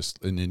 It's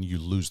just, and then you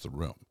lose the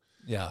room.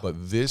 Yeah.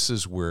 But this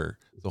is where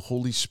the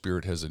Holy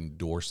Spirit has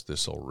endorsed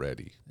this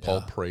already. Yeah.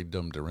 Paul prayed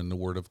them. They're in the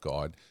Word of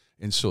God.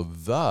 And so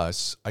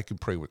thus, I can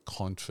pray with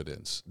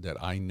confidence that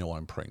I know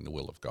I'm praying the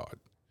will of God.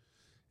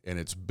 And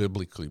it's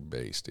biblically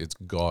based. It's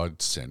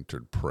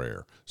God-centered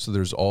prayer. So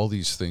there's all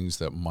these things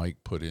that Mike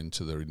put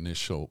into the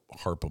initial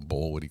Harp and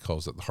Bowl, what he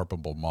calls it, the Harp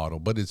and Bowl model,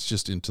 but it's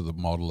just into the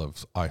model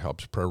of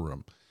IHOP's prayer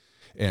room.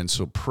 And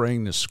so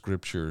praying the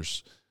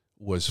scriptures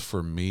was,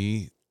 for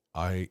me,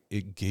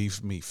 it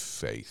gave me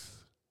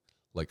faith.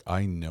 Like,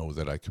 I know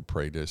that I could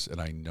pray this,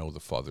 and I know the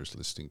Father's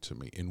listening to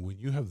me. And when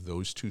you have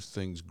those two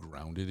things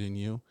grounded in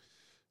you,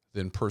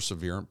 then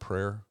perseverant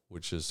prayer,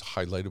 which is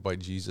highlighted by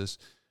Jesus,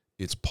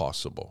 it's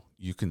possible.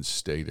 You can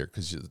stay there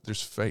because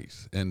there's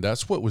faith. And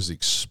that's what was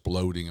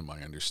exploding in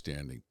my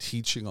understanding.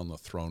 Teaching on the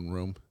throne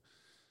room,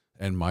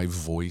 and my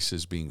voice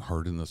is being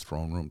heard in the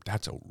throne room,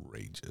 that's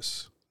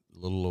outrageous.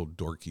 Little old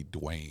dorky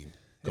Dwayne.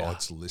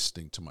 God's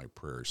listening to my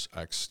prayers.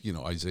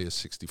 Isaiah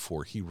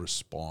 64, he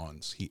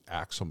responds. He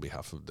acts on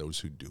behalf of those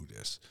who do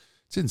this.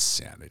 It's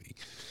insanity.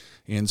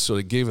 And so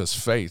it gave us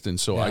faith. And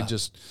so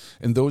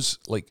and those,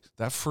 like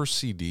that first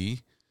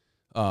CD,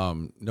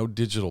 no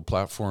digital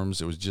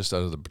platforms. It was just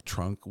out of the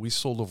trunk. We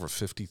sold over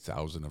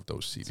 50,000 of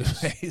those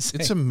CDs.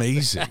 It's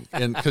amazing.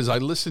 And because I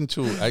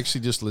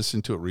actually just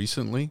listened to it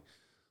recently.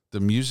 The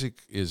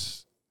music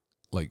is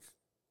like,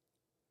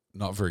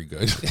 not very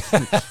good.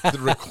 The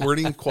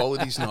recording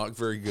quality is not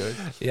very good.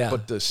 Yeah.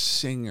 But the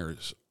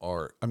singers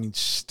are,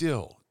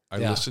 still, I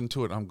listen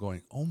to it, I'm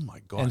going, oh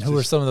my God. And who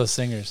are some of those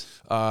singers?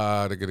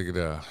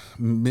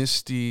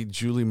 Misty,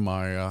 Julie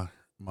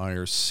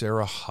Myers,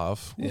 Sarah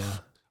Huff. Oof. Yeah.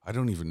 I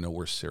don't even know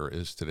where Sarah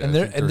is today.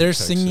 And they're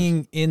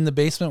singing in the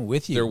basement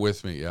with you. They're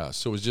with me, yeah.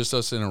 So it was just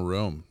us in a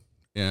room.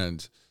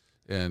 And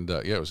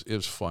it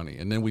was funny.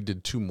 And then we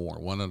did two more.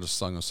 One out of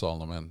Song of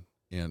Solomon,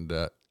 and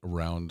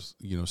around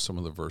some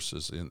of the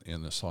verses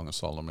in the Song of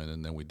Solomon,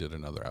 and then we did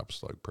another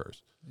apostolic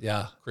prayers.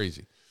 Yeah,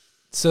 crazy.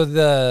 So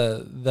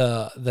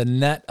the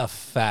net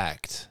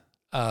effect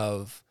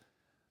of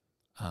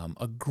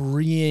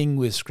agreeing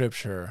with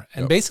Scripture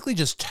and basically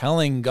just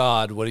telling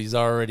God what He's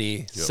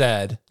already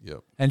said,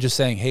 and just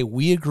saying, "Hey,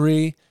 we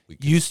agree.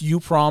 You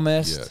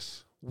promised.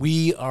 Yes.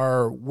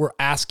 We're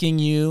asking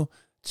you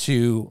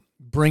to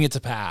bring it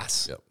to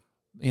pass.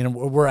 Yep.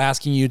 We're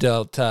asking you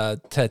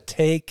to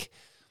take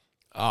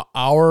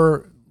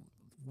our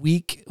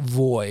weak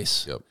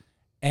voice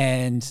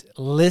and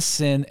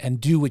listen and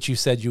do what you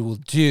said you will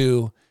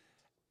do,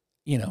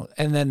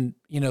 and then,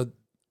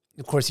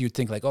 of course you'd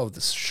think like, oh,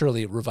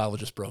 surely revival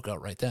just broke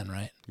out right then,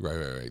 right?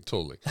 Right.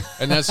 Totally.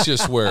 And that's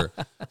just where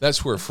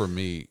for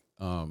me,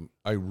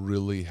 I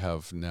really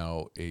have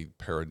now a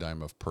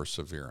paradigm of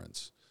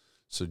perseverance.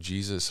 So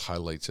Jesus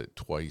highlights it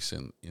twice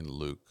in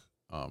Luke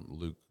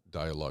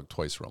dialogue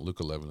twice around Luke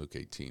 11, Luke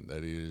 18, that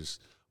it is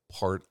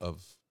part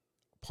of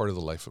the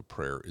life of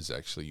prayer is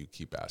actually you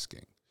keep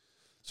asking.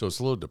 So it's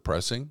a little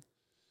depressing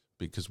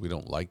because we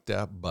don't like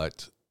that,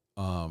 but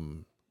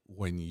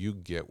when you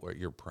get what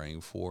you're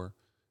praying for,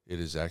 it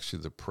is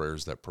actually the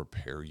prayers that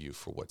prepare you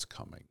for what's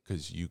coming,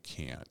 because you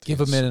can't. Give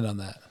a minute on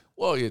that.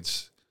 Well,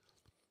 it's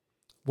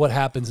what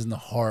happens in the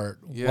heart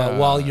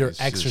while you're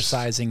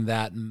exercising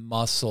that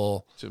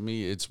muscle. To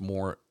me, it's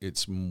more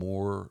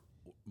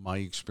my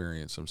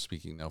experience. I'm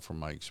speaking now from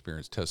my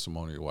experience,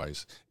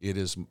 testimony-wise. It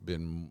has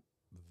been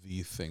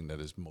the thing that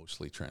has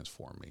mostly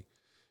transformed me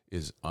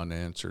is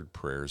unanswered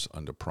prayers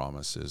unto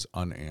promises,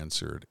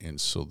 unanswered.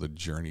 And so the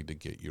journey to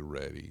get you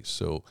ready.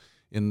 So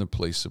in the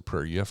place of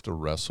prayer, you have to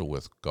wrestle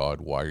with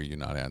God. Why are you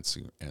not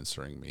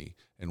answering me?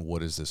 And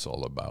what is this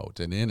all about?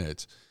 And in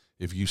it,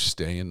 if you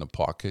stay in the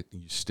pocket,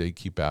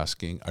 keep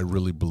asking, I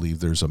really believe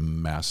there's a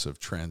massive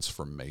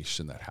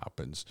transformation that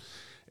happens.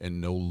 And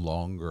no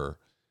longer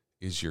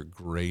is your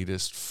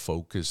greatest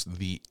focus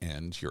the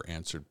end, your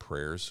answered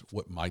prayers.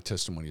 What my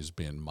testimony has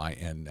been, my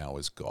end now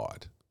is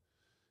God.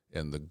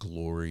 And the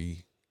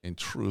glory and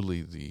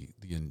truly the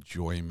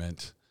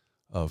enjoyment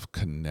of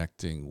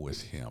connecting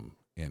with Him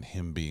and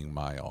Him being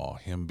my all,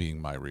 Him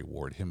being my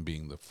reward, Him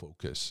being the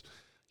focus.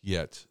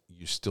 Yet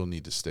you still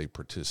need to stay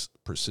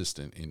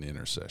persistent in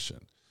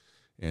intercession.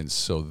 And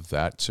so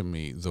that, to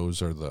me,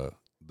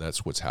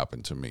 that's what's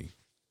happened to me.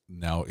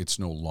 Now it's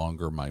no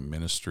longer my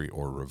ministry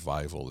or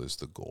revival is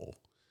the goal.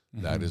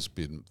 Mm-hmm. That has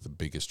been the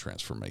biggest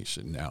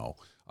transformation. Now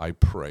I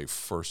pray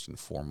first and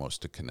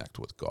foremost to connect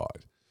with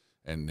God.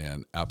 And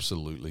then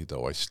absolutely,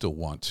 though, I still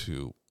want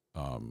to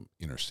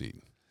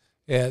intercede.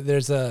 Yeah,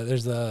 there's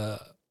a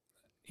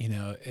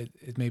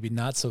it may be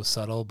not so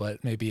subtle,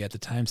 but maybe at the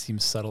time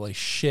seems subtle, a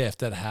shift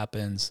that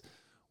happens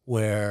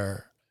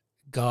where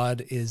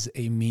God is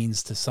a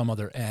means to some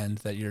other end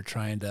that you're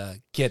trying to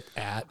get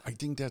at. I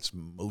think that's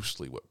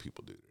mostly what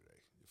people do today,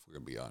 if we're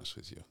going to be honest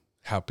with you.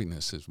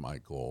 Happiness is my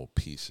goal,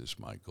 peace is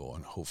my goal,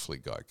 and hopefully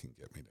God can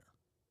get me there.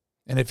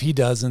 And if He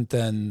doesn't,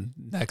 then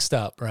next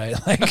up, right?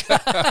 Like,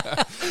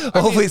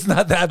 hopefully it's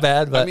not that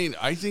bad. But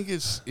I think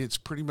it's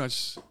pretty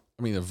much,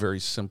 a very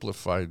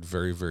simplified,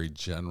 very, very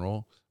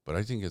general, but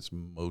I think it's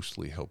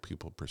mostly how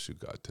people pursue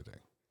God today.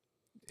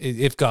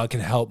 If God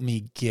can help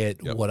me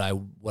get Yep. what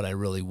I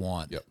really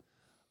want. Yep.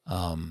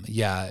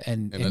 Yeah.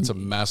 And that's a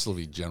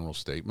massively general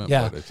statement.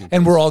 yeah. But I think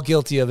And we're all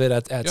guilty of it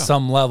at Yeah.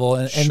 some level.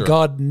 And Sure.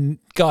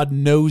 God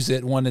knows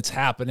it when it's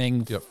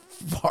happening Yep.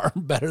 far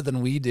better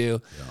than we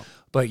do. Yeah.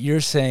 But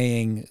you're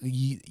saying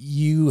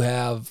you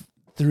have,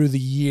 through the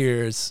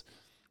years,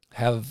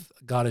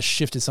 God has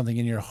shifted something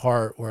in your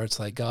heart where it's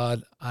like,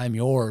 God, I'm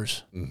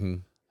yours. Mm-hmm.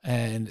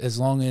 And as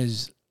long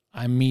as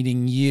I'm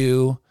meeting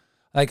you,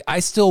 like, I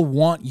still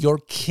want your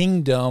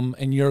kingdom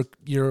and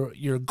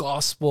your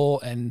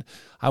gospel, and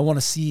I want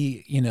to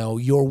see,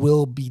 your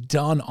will be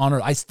done on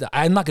earth.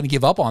 I'm not going to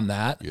give up on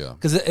that. Yeah.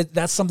 Because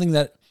that's something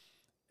that,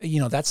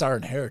 that's our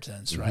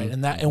inheritance, right?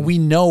 Mm-hmm. And we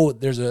know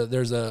there's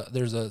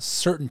a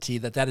certainty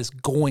that is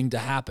going to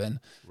happen.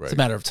 Right. It's a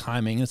matter of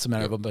timing. It's a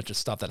matter of a bunch of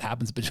stuff that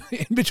happens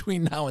in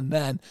between now and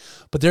then.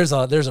 But there's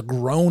a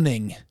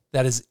groaning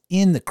that is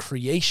in the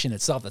creation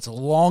itself that's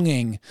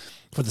longing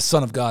for the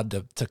Son of God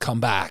to come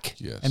back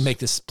and make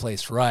this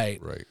place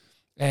right. Right.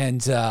 And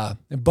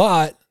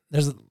but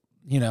there's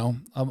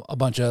a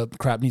bunch of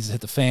crap needs to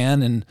hit the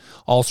fan, and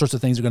all sorts of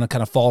things are going to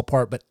kind of fall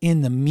apart. But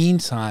in the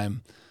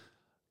meantime,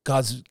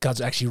 God's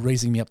actually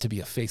raising me up to be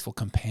a faithful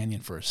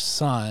companion for His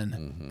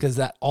Son, because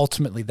that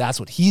ultimately that's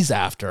what He's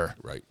after.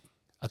 Right.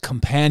 A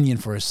companion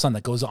for His Son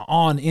that goes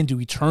on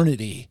into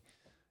eternity.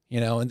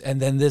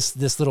 And then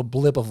this little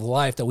blip of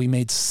life that we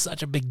made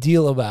such a big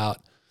deal about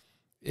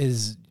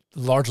is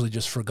largely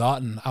just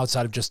forgotten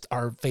outside of just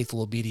our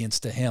faithful obedience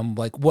to Him.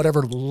 Like,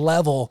 whatever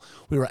level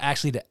we were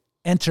actually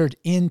entered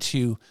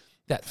into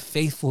that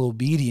faithful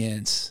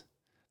obedience,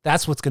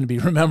 that's what's going to be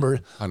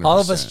remembered. 100%. All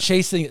of us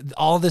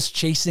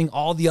chasing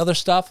all the other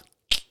stuff.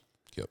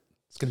 Yep.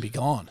 It's going to be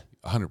gone.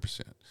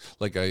 100%.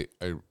 Like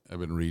I've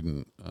been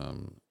reading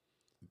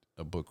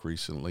a book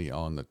recently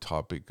on the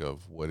topic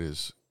of what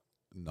is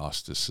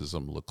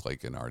Gnosticism look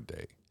like in our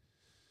day.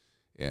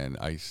 And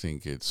I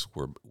think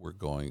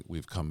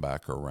we've come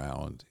back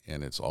around,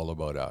 and it's all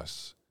about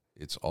us.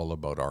 It's all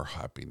about our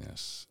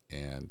happiness.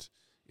 And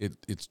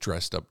it's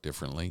dressed up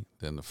differently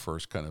than the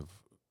first kind of,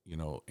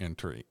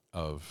 entry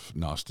of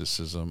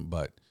Gnosticism,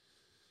 but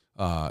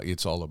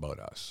it's all about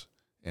us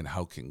and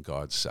how can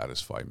God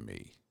satisfy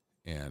me.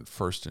 And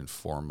first and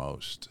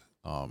foremost,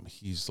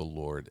 He's the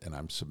Lord, and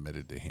I'm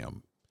submitted to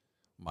Him.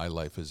 My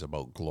life is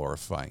about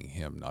glorifying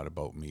Him, not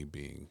about me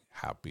being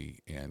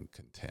happy and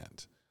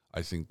content.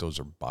 I think those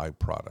are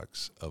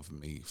byproducts of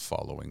me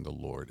following the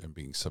Lord and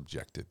being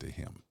subjected to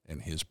Him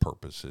and His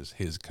purposes,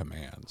 His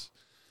commands.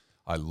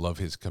 I love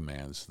His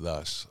commands,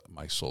 thus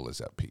my soul is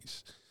at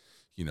peace.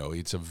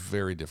 It's a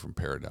very different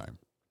paradigm,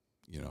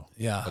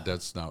 Yeah. But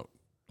that's not,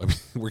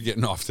 we're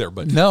getting off there,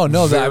 but No,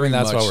 that's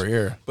much, why we're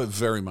here. But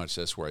very much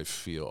that's where I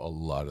feel a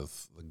lot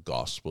of the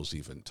gospel's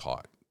even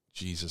taught.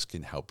 Jesus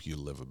can help you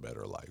live a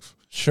better life.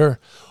 Sure.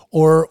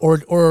 Or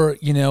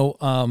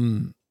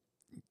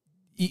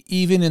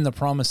even in the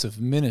promise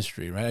of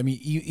ministry, right? I mean,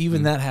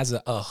 even that has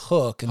a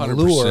hook and a 100%.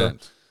 lure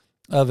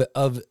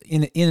of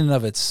in and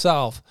of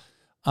itself,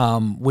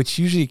 which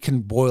usually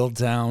can boil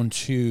down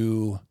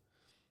to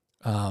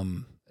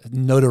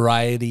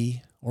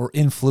notoriety or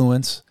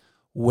influence,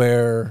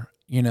 where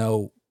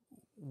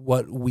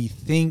what we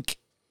think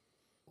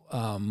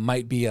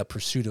might be a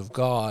pursuit of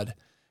God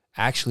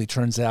actually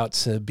turns out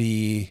to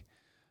be,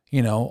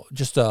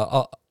 just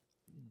a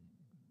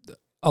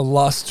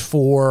lust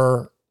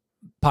for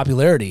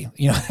popularity,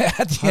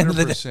 at the end of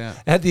the 100%.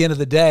 At the end of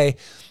the day.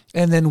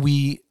 And then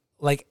we,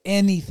 like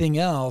anything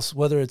else,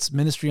 whether it's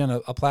ministry on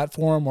a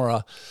platform or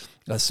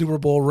a Super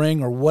Bowl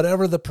ring or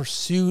whatever the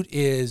pursuit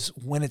is,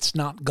 when it's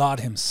not God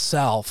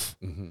Himself,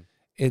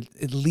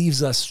 it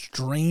leaves us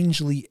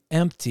strangely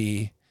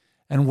empty,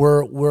 and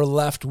we're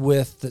left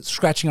with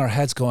scratching our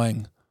heads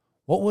going,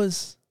 what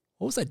was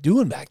I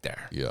doing back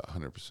there? Yeah,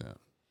 100%.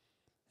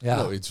 Yeah.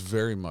 No, it's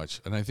very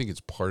much, and I think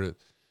it's part of,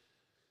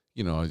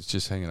 I was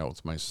just hanging out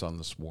with my son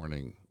this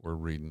morning. We're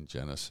reading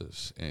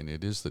Genesis, and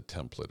it is the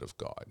template of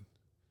God.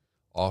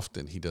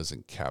 Often He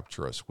doesn't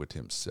capture us with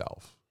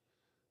Himself.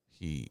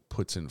 He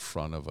puts in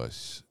front of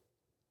us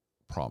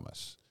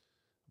promise,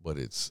 but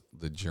it's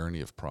the journey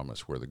of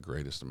promise where the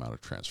greatest amount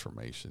of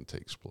transformation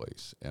takes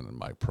place, and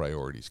my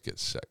priorities get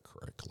set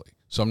correctly.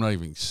 So I'm not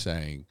even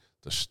saying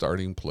the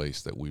starting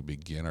place that we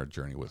begin our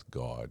journey with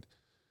God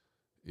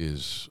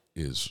is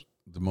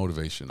the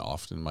motivation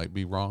often might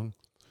be wrong,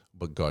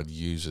 but God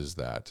uses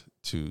that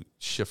to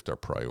shift our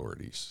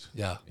priorities.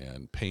 Yeah.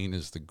 And pain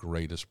is the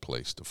greatest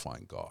place to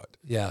find God.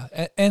 Yeah.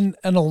 And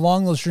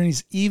along those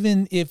journeys,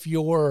 even if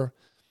you're,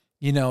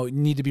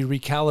 need to be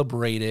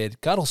recalibrated,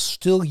 God will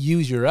still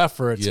use your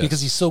efforts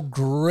because He's so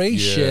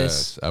gracious.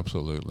 Yes,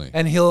 absolutely.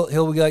 And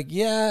he'll be like,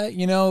 yeah,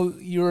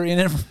 you were in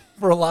it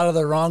for a lot of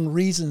the wrong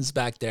reasons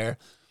back there.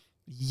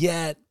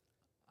 Yet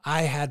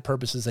I had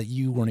purposes that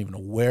you weren't even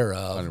aware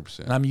of. 100%.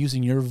 And I'm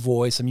using your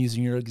voice. I'm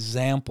using your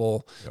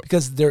example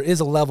because there is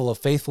a level of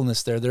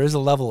faithfulness there. There is a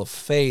level of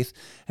faith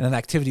and an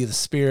activity of the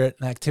Spirit,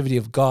 an activity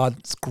of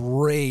God's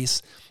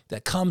grace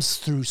that comes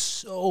through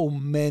so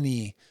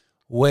many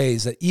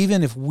ways that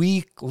even if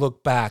we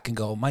look back and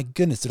go, my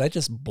goodness, did I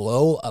just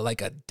blow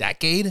like a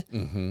decade?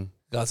 Mm-hmm.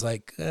 God's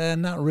like,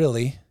 not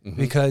really,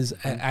 because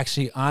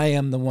actually I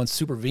am the one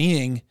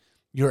supervening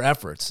your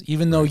efforts.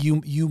 Even though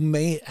you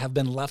may have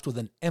been left with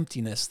an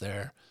emptiness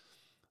there,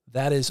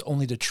 that is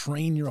only to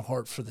train your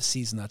heart for the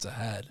season that's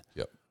ahead.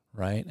 Yep.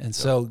 Right. And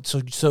so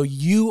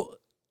you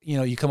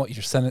come up,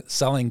 you're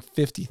selling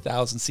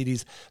 50,000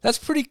 CDs. That's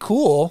pretty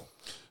cool.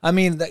 I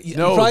mean, the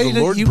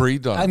Lord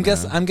breathed on it.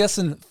 I'm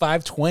guessing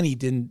 520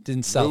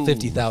 didn't sell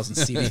 50,000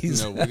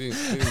 CDs. No, we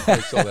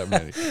didn't sell that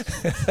many.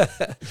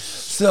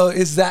 So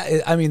is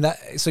that? I mean,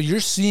 so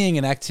you're seeing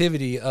an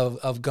activity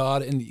of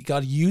God and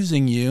God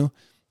using you,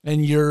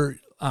 and you're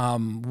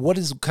what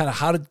is kind of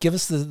how to give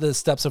us the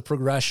steps of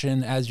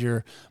progression as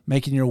you're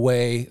making your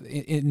way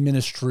in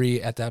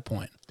ministry at that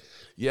point.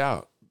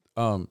 Yeah.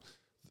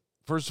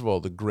 First of all,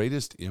 the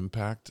greatest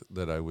impact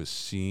that I was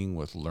seeing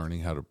with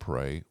learning how to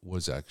pray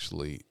was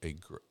actually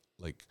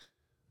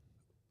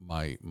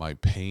my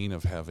pain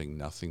of having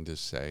nothing to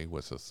say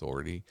with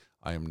authority.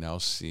 I am now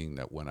seeing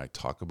that when I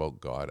talk about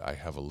God, I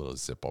have a little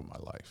zip on my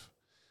life.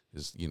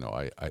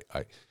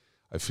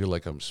 I feel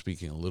like I'm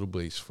speaking a little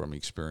bit from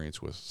experience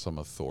with some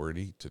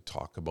authority to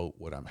talk about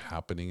what I'm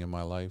happening in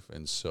my life,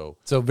 and so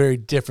very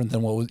different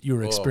than what you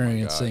were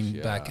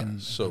experiencing back in.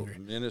 So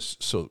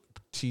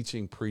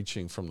teaching,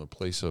 preaching from the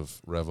place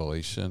of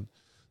revelation,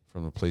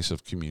 from the place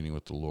of communing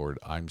with the Lord,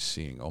 I'm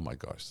seeing, oh my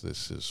gosh,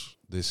 this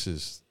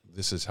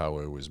is how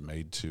I was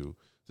made to.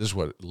 This is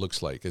what it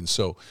looks like. And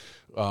so,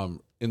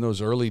 in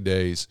those early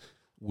days,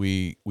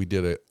 we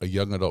did a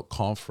young adult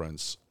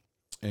conference,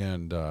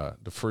 and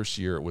the first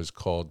year it was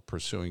called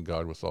 "Pursuing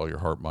God with All Your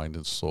Heart, Mind,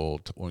 and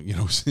Soul."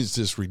 It's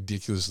this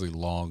ridiculously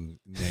long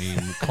name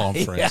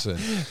conference, and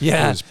it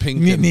was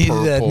pink and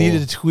purple.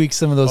 Needed to tweak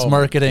some of those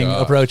marketing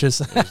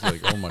approaches. It was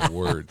like, oh my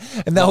word!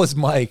 And that was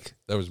Mike.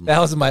 That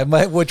was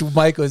Mike. Which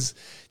Mike was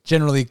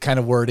generally kind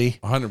of wordy,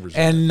 100%,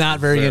 and not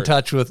very in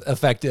touch with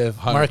effective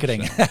 100%,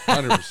 marketing,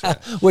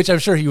 100%. Which I'm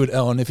sure he would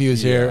own if he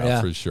was here.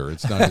 Yeah, for sure.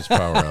 It's not his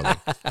power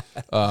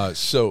alley.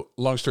 So,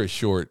 long story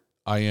short,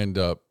 I end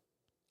up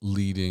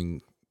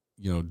leading,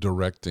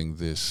 directing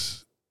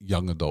this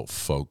young adult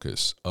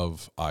focus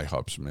of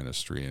IHOP's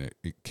ministry, and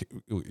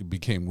it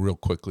became real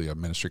quickly a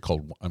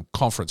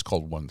conference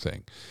called One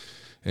Thing.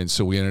 And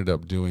so we ended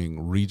up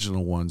doing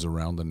regional ones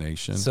around the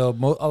nation. So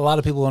a lot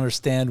of people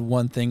understand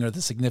One Thing or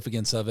the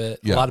significance of it.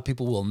 Yeah. A lot of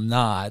people will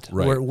not.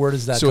 Right. Where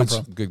does that come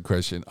from? Good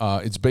question.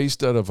 It's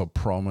based out of a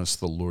promise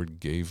the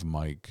Lord gave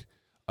Mike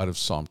out of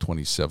Psalm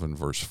 27,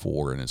 verse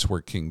 4, and it's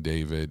where King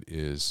David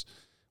is,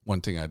 one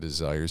thing I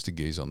desire is to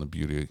gaze on the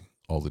beauty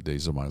all the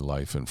days of my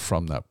life, and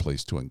from that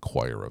place to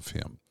inquire of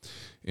him.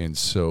 And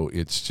so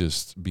it's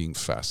just being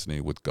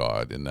fascinated with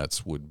God, and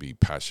that's would be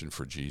passion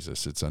for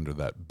Jesus. It's under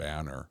that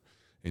banner.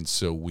 And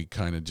so we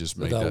kind of just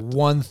made that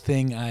one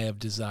thing I have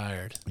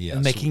desired. Yes.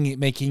 And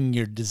making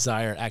your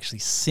desire actually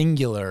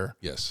singular.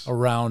 Yes.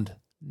 Around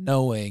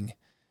knowing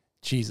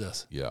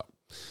Jesus. Yeah.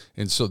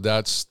 And so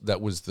that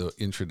was the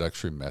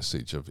introductory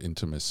message of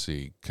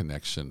intimacy,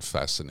 connection,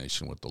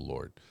 fascination with the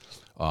Lord.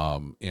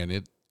 And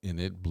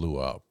it blew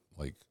up.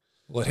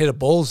 It hit a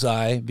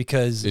bullseye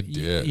because it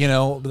did.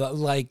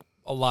 Like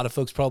a lot of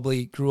folks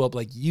probably grew up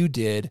like you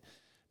did,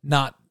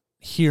 not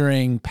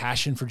hearing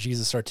passion for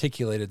Jesus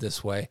articulated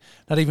this way,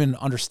 not even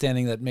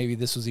understanding that maybe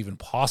this was even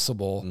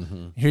possible.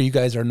 Mm-hmm. Here you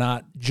guys are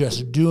not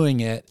just doing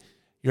it,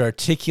 you're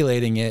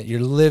articulating it, you're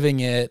living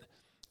it,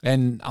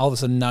 and all of a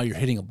sudden now you're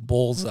hitting a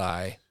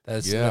bullseye.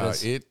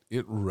 It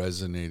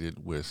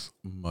resonated with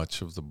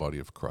much of the body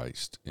of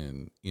Christ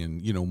in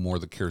more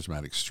the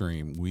charismatic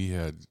stream. We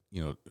had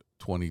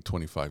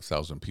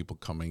 25,000 people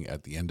coming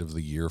at the end of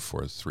the year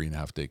for a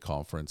 3.5-day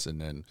conference, and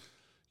then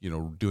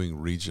doing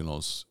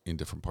regionals in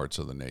different parts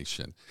of the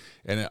nation.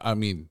 And I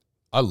mean,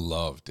 I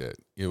loved it.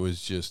 It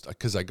was just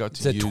because I got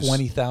to use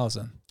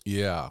 20,000.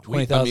 Yeah,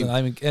 20,000.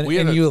 I think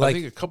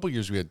a couple of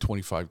years we had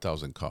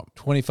 25,000 come.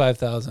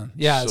 25,000.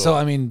 Yeah. So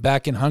I mean,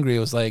 back in Hungary,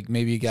 it was like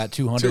maybe you got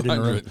 200 in a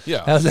room.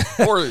 Yeah.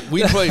 Or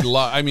we played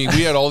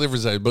we had all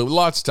different sizes, but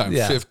lots of times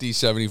 50,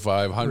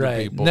 75,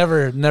 100 people.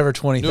 Never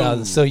 20,000.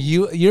 No. So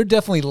you're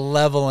definitely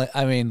leveling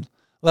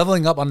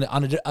up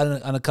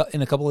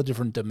in a couple of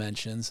different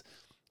dimensions.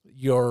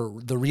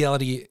 The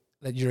reality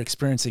that you're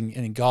experiencing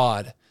in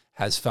God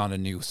has found a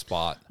new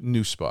spot.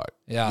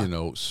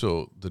 Yeah.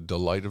 So the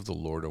delight of the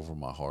Lord over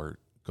my heart,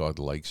 God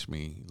likes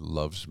me,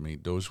 loves me.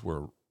 Those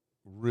were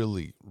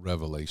really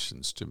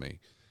revelations to me.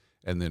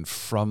 And then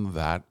from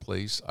that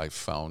place, I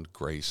found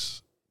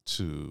grace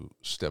to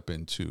step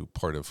into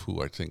part of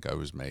who I think I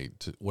was made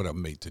to, what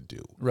I'm made to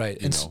do. Right.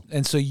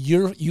 And so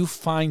you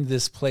find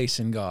this place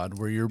in God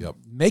where you're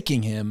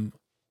making him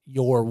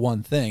your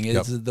one thing.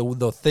 It's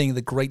the thing,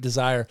 the great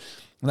desire.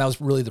 And that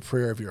was really the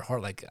prayer of your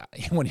heart. Like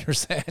when you're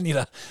saying, I need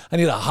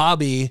a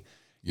hobby,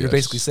 you're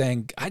basically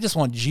saying, I just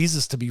want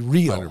Jesus to be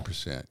real.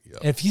 100%. Yep.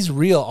 And if he's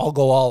real, I'll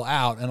go all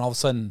out. And all of a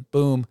sudden,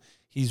 boom,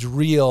 he's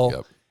real.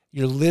 Yep.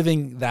 You're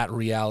living that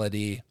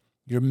reality.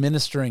 You're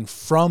ministering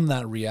from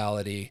that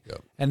reality.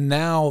 Yep. And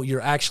now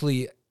you're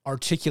actually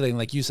articulating,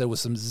 like you said, with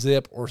some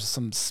zip or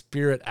some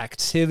spirit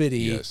activity.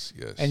 Yes.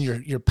 And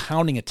you're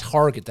pounding a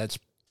target that's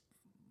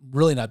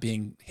really not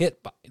being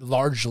hit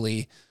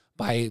largely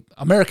by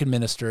American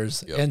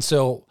ministers. Yep. And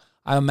so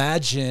I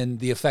imagine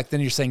the effect.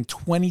 Then you're saying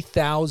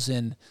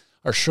 20,000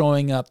 are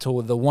showing up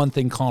to the One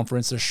Thing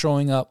conference. They're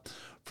showing up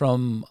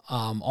from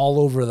all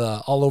over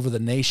the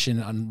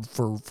nation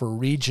for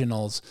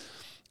regionals,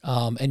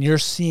 and you're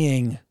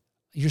seeing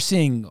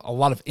a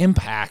lot of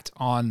impact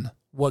on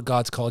what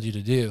God's called you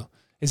to do.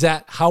 Is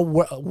that how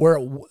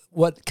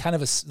what kind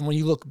of when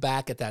you look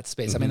back at that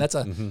space? I mean, that's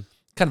a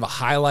kind of a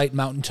highlight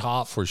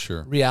mountaintop For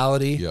sure.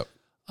 reality. Yep.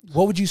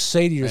 What would you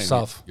say to Man,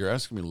 yourself? you're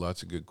asking me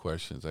lots of good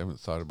questions. I haven't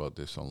thought about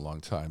this in a long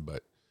time,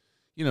 but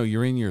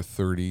you're in your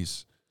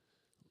 30s.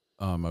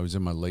 I was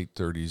in my late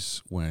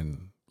 30s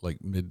when,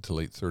 like mid to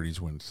late 30s,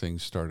 when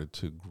things started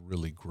to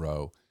really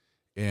grow.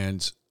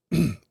 And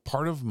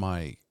part of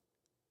my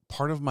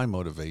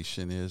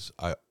motivation is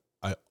I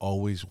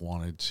always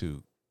wanted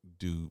to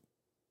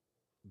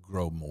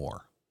grow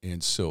more.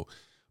 And so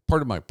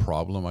part of my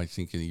problem, I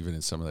think, and even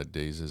in some of the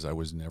days, is I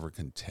was never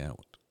content.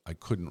 I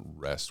couldn't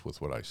rest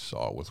with what I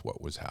saw, with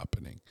what was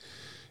happening.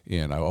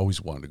 And I always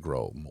wanted to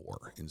grow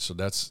more. And so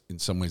that's in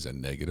some ways a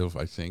negative,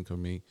 I think, of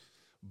me.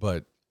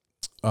 But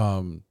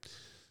the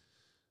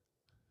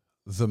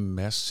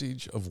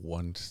message of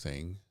One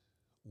Thing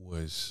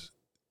was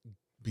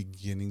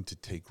beginning to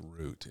take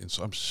root. And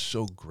so I'm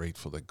so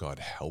grateful that God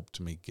helped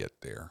me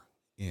get there.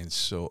 And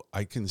so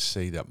I can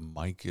say that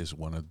Mike is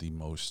one of the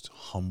most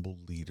humble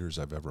leaders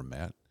I've ever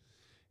met.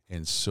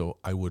 And so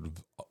I would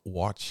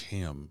watch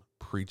him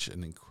preach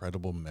an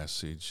incredible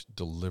message,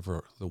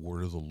 deliver the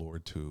word of the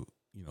Lord to,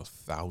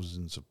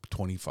 thousands of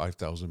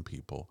 25,000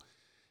 people.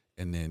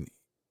 And then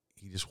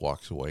he just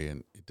walks away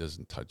and it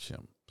doesn't touch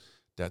him.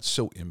 That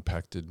so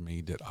impacted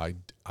me that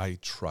I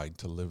tried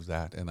to live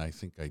that, and I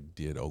think I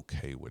did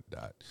okay with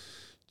that.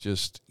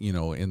 Just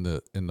in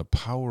the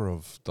power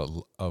of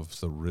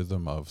the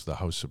rhythm of the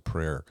House of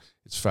Prayer,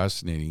 it's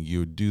fascinating. You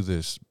would do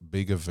this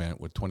big event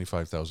with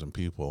 25,000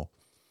 people,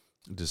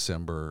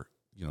 December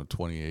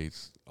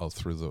 28th, all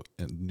through the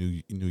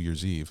New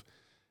Year's Eve,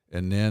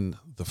 and then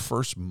the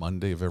first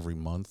Monday of every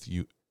month,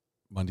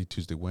 Monday,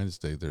 Tuesday,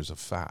 Wednesday, there's a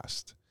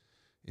fast.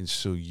 And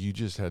so you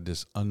just had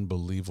this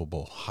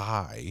unbelievable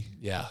high.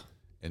 Yeah.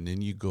 And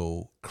then you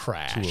go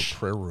Crash. to a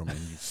prayer room and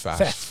you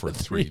fast for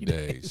 3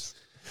 days.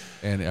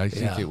 And I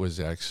think it was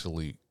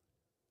actually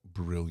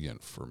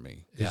brilliant for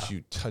me. Because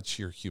you touch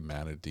your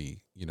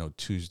humanity,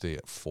 Tuesday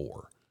at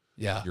 4.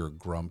 Yeah. You're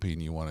grumpy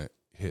and you want to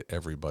hit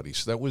everybody.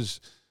 So that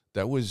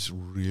was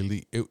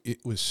really,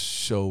 it was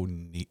so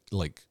neat.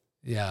 Like,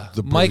 yeah,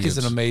 Mike is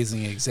an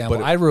amazing example.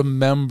 But I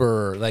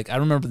remember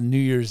the New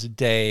Year's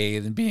Day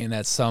and being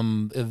at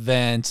some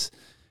event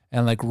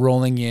and like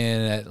rolling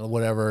in at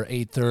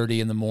 8:30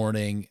 in the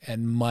morning,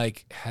 and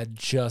Mike had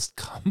just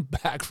come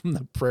back from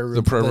the prayer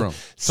room.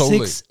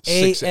 Totally.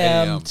 6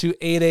 a.m. to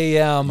 8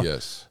 a.m.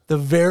 Yes. The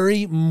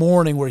very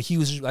morning where he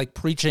was like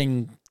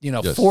preaching,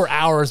 4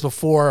 hours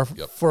before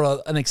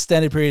for an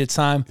extended period of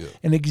time,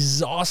 an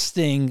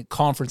exhausting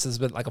conference. Has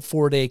been like a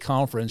 4-day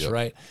conference,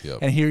 right? Yep.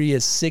 And here he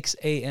is, 6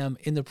 a.m.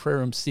 in the prayer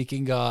room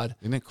seeking God.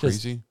 Isn't it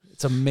crazy?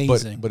 It's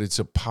amazing. But it's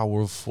a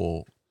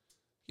powerful,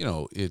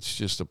 it's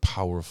just a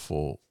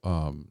powerful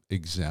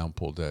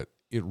example that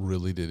it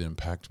really did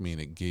impact me, and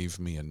it gave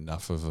me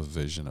enough of a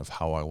vision of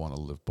how I want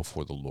to live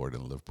before the Lord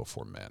and live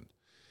before men.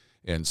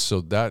 And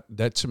so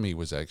that to me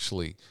was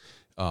actually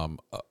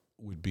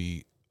would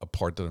be a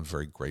part that I'm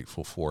very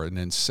grateful for. And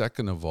then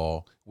second of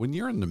all, when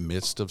you're in the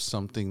midst of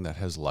something that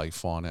has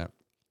life on it,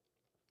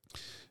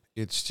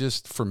 it's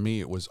just, for me,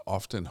 it was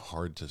often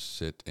hard to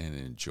sit and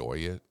enjoy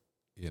it.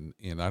 And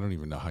I don't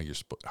even know how you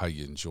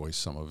enjoy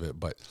some of it,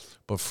 but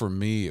for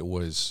me it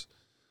was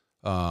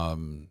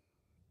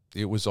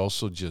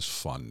also just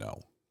fun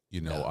though.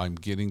 I'm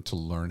getting to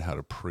learn how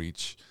to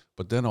preach,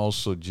 but then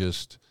also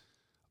just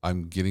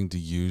I'm getting to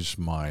use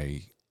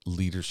my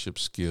leadership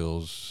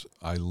skills.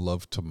 I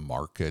love to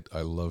market.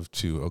 I love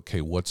to,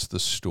 what's the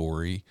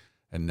story?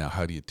 And now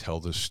how do you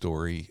tell this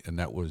story? And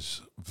that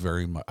was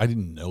very much, I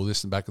didn't know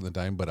this back in the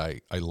time, but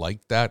I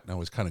liked that, and I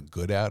was kind of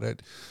good at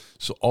it.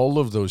 So all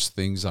of those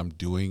things I'm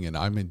doing, and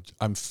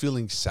I'm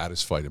feeling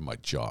satisfied in my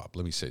job.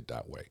 Let me say it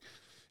that way.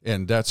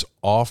 And that's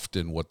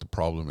often what the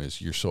problem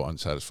is. You're so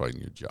unsatisfied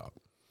in your job.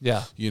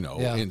 Yeah.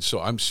 And so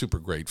I'm super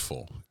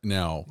grateful.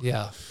 Now,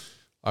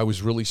 I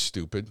was really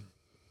stupid,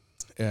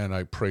 and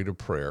I prayed a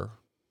prayer,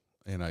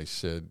 and I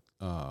said,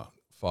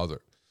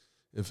 Father,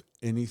 if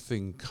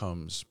anything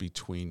comes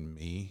between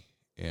me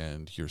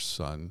and your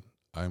son,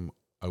 I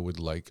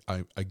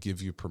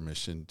give you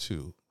permission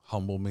to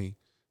humble me,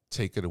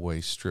 take it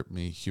away, strip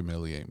me,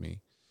 humiliate me,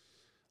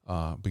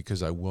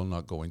 because I will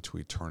not go into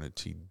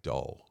eternity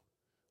dull,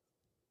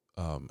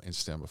 and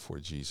stand before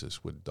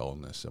Jesus with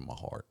dullness in my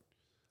heart.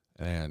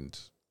 And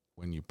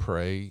when you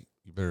pray,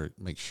 you better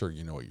make sure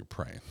you know what you're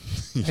praying.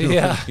 You know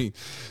what I mean?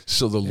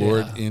 So the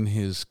Lord, in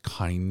his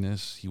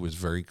kindness, he was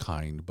very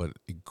kind, but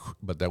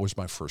that was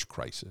my first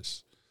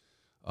crisis.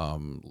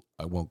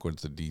 I won't go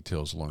into the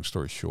details, long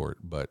story short,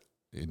 but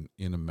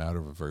in a matter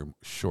of a very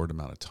short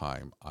amount of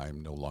time,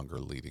 I'm no longer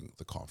leading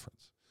the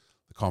conference.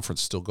 The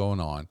conference is still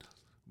going on,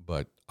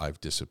 but I've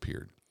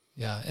disappeared.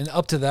 Yeah, and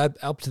up to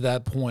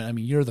that point, I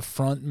mean, you're the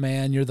front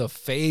man, you're the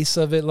face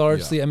of it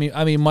largely. Yeah.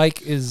 I mean,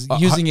 Mike is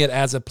using it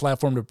as a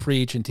platform to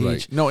preach and teach.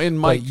 Right. No, and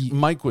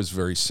Mike was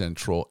very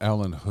central.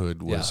 Alan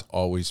Hood was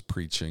always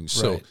preaching.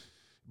 So,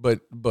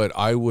 but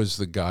I was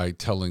the guy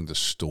telling the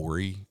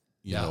story.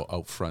 You know,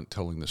 out front,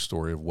 telling the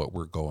story of what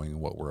we're going and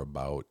what we're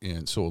about.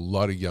 And so a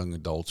lot of young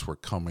adults were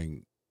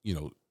coming, you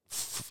know,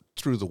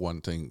 through the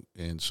one thing.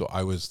 And so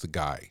I was the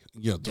guy,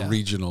 you know, the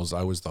regionals,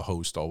 I was the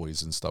host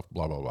always and stuff,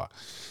 blah, blah, blah.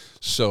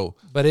 So,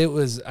 but it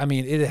was, I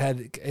mean, it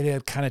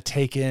had kind of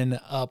taken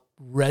up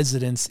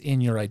residence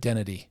in your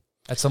identity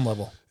at some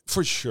level.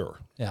 For sure.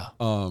 Yeah.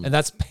 And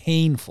that's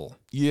painful.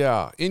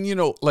 Yeah. And, you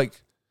know,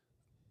 like,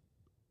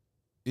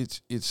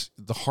 it's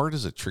the heart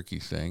is a tricky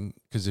thing,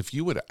 because if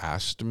you would have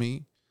asked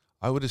me,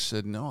 I would have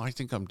said, no, I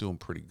think I'm doing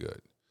pretty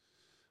good.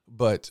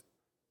 But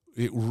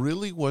it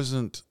really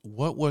wasn't,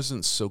 what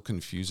wasn't so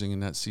confusing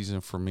in that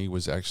season for me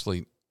was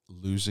actually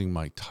losing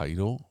my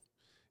title.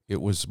 It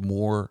was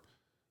more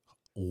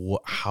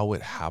how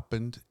it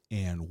happened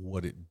and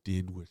what it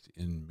did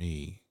within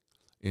me.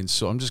 And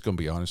so I'm just going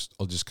to be honest.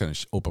 I'll just kind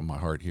of open my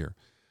heart here.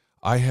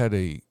 I had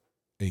a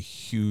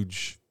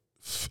huge,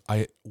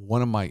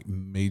 one of my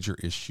major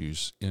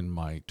issues in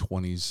my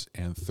 20s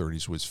and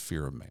 30s was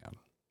fear of man.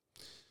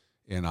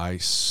 And I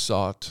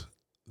sought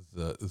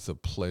the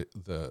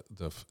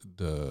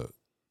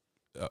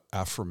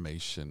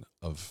affirmation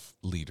of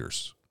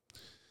leaders,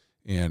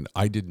 and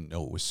I didn't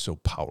know it was so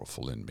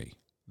powerful in me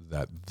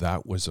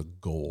that was a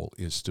goal,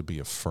 is to be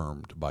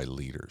affirmed by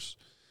leaders.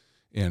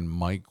 And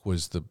Mike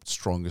was the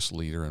strongest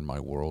leader in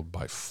my world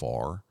by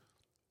far.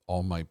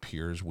 All my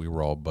peers, we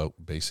were all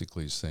about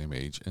basically the same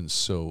age, and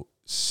so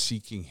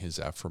seeking his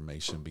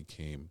affirmation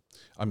became.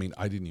 I mean,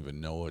 I didn't even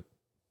know it,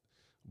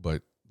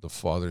 but the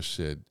Father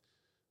said,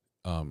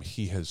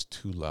 he has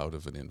too loud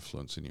of an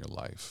influence in your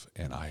life,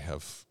 and I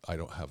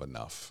don't have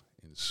enough.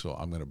 And so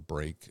I'm going to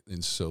break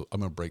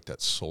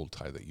that soul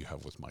tie that you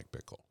have with Mike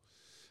Bickle.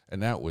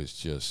 And that was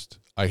just,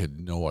 I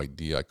had no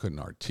idea. I couldn't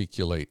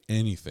articulate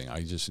anything.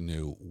 I just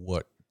knew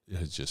what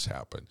had just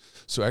happened.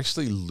 So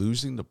actually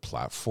losing the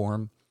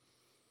platform,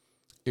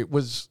 it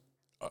was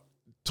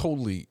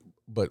totally,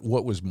 but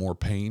what was more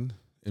pain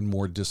and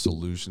more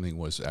disillusioning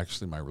was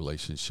actually my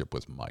relationship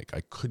with Mike. I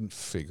couldn't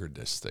figure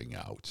this thing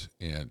out,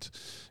 and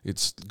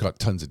it's got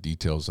tons of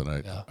details, and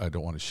I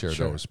don't want to share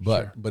those.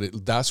 But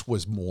that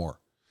was more.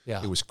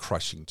 Yeah, it was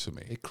crushing to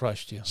me. It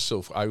crushed you.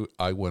 So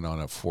I went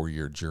on a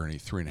 4-year journey,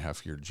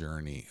 3.5-year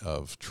journey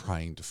of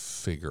trying to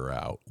figure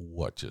out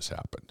what just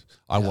happened.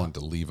 I wanted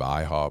to leave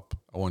IHOP.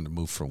 I wanted to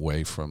move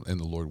away from, and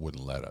the Lord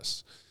wouldn't let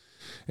us.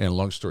 And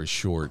long story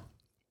short,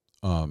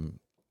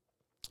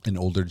 an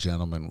older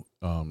gentleman,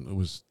 it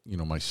was, you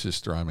know, my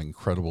sister, I'm in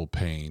incredible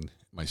pain.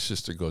 My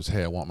sister goes,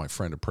 hey, I want my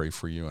friend to pray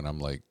for you. And I'm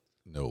like,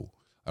 no,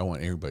 I don't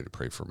want anybody to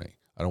pray for me.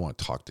 I don't want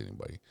to talk to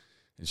anybody.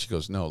 And she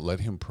goes, no, let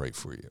him pray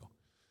for you.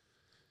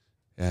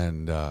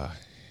 And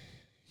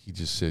he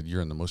just said,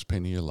 you're in the most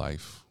pain of your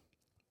life.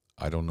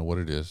 I don't know what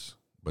it is,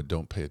 but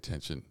don't pay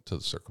attention to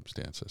the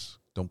circumstances.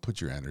 Don't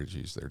put your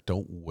energies there.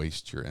 Don't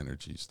waste your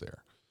energies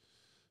there.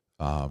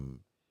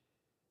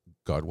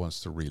 God wants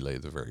to relay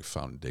the very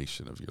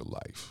foundation of your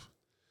life.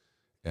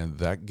 And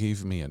that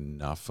gave me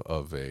enough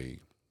of a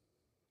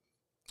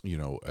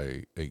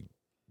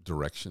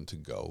direction to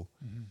go.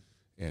 Mm-hmm.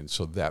 And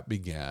so that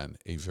began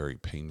a very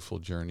painful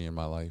journey in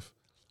my life,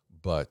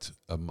 but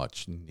a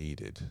much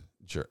needed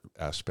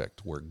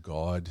aspect where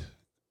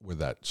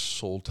that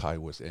soul tie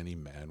with any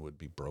man would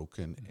be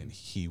broken, mm-hmm. and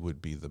he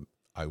would be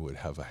I would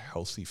have a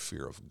healthy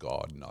fear of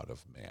God, not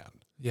of man.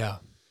 Yeah.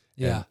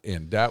 Yeah.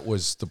 And that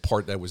was the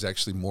part that was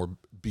actually more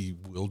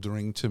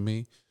bewildering to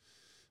me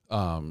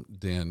I'm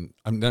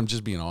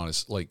just being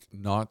honest, like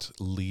not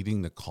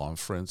leading the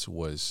conference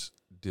was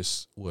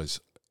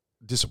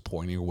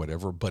disappointing or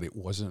whatever, but it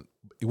wasn't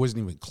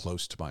even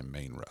close to my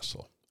main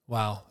wrestle.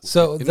 Wow.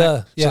 So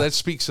so that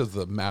speaks of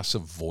the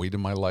massive void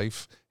in my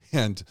life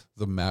and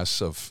the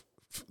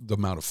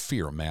amount of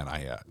fear of man I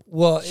had.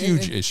 Well,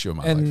 huge issue in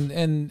my life.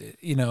 And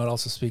you know, it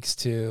also speaks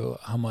to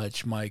how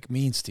much Mike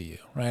means to you,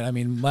 right? I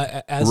mean,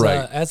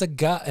 as a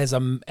guy, as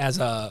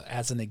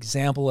an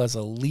example, as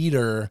a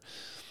leader,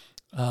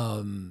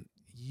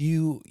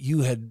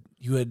 you had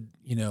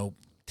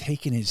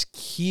taken his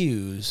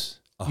cues.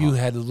 Uh-huh. You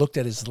had looked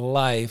at his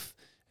life,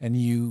 and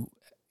you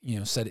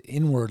said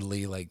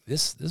inwardly, like,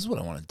 this is what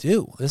I want to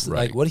do. This is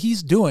like what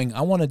he's doing.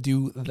 I want to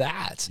do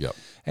that. Yep.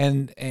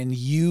 And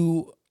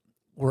you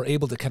were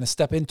able to kind of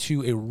step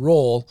into a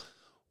role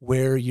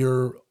where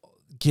your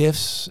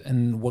gifts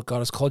and what God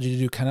has called you to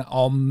do kind of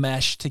all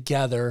mesh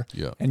together.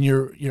 Yeah. And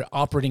you're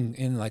operating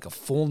in like a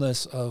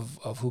fullness of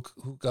who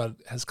God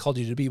has called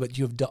you to be, but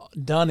you have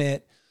done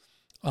it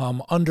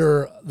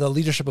under the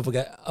leadership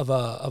of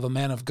a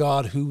man of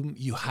God whom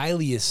you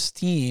highly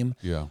esteem.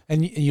 Yeah.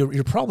 And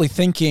you're probably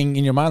thinking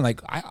in your mind,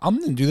 like, I'm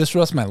going to do this for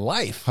the rest of my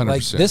life. 100%.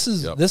 Like this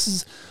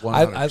is,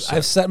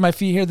 I've set my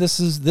feet here. This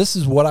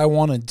is what I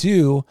want to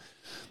do.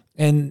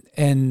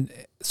 And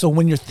so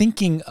when you're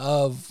thinking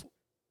of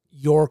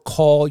your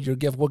call, your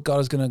gift, what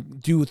God is going to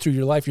do through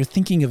your life, you're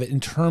thinking of it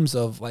in terms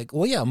of like,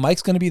 well, yeah,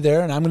 Mike's going to be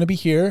there and I'm going to be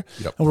here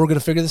and we're going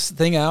to figure this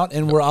thing out.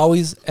 And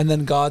and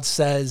then God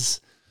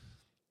says,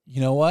 you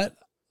know what?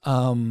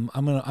 I'm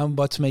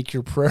about to make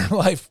your prayer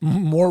life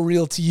more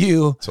real to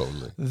you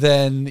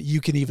than you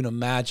can even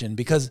imagine,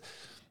 because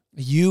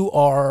you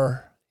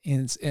are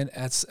in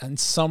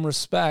some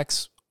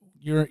respects,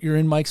 you're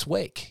in Mike's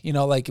wake,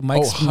 like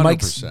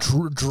Mike's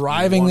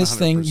driving this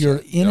thing.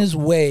 You're in his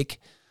wake.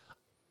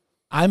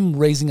 I'm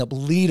raising up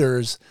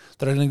leaders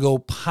that are going to go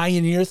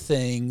pioneer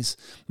things.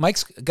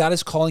 Mike's got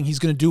his calling. He's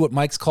going to do what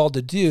Mike's called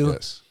to do.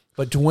 Yes.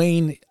 But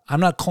Dwayne, I'm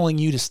not calling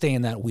you to stay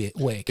in that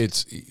wake.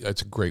 It's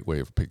a great way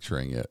of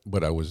picturing it,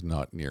 but I was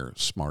not near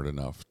smart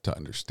enough to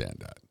understand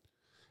that.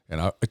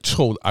 And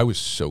I was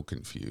so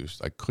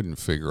confused. I couldn't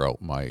figure out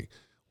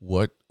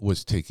what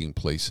was taking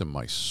place in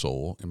my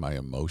soul, in my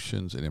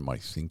emotions, and in my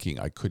thinking.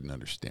 I couldn't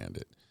understand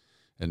it.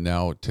 And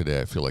now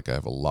today I feel like I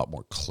have a lot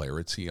more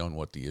clarity on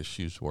what the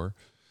issues were.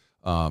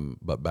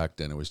 But back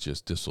then it was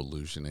just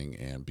disillusioning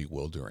and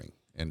bewildering.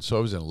 And so I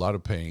was in a lot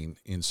of pain.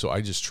 And so I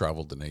just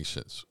traveled the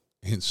nations.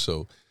 And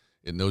so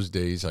in those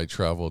days, I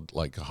traveled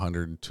like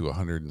 100 to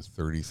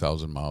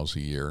 130,000 miles a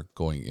year,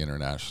 going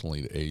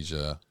internationally to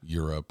Asia,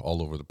 Europe,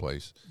 all over the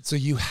place. So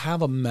you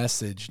have a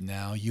message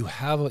now. You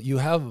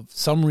have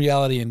some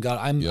reality in God.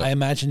 I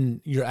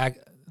imagine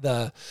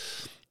the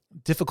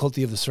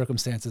difficulty of the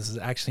circumstances is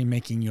actually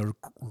making your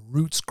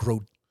roots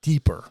grow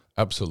deeper.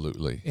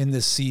 Absolutely. In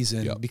this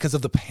season because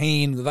of the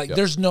pain. Like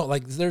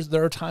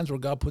there are times where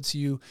God puts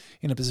you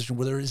in a position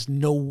where there is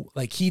no,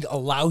 like he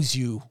allows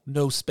you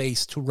no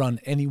space to run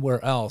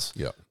anywhere else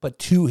but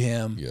to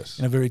him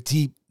in a very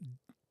deep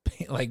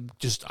pain, like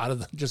just out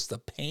of just the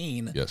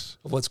pain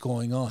of what's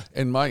going on.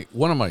 And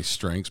one of my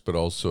strengths, but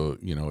also,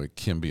 it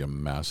can be a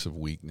massive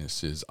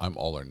weakness, is I'm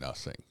all or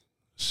nothing.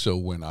 So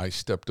when I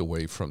stepped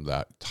away from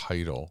that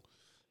title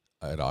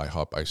at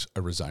IHOP, I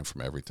resigned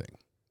from everything.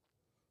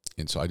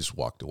 And so I just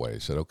walked away. I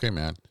said, okay,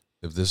 man,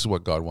 if this is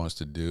what God wants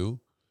to do,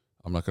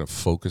 I'm not going to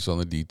focus on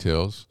the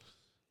details.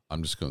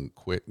 I'm just going to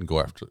quit and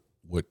go after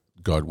what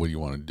do you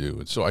want to do?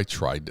 And so I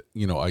tried,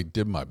 I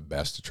did my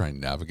best to try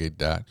and navigate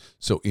that.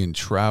 So in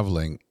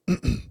traveling,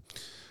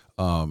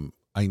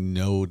 I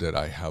know that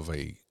I have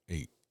a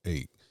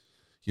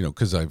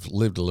because I've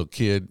lived a little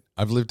kid.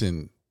 I've lived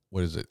in,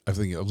 I've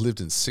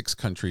lived in 6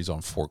 countries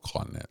on 4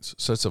 continents.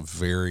 So it's a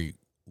very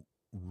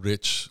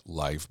rich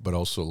life, but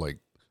also like,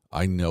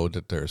 I know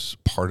that there's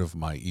part of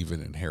my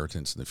even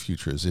inheritance in the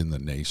future is in the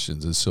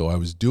nations. And so I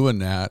was doing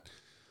that,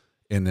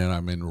 and then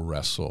I'm in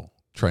wrestle,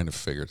 trying to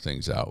figure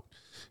things out.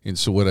 And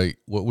so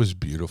what was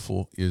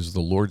beautiful is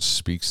the Lord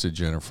speaks to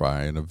Jennifer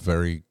in a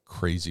very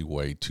crazy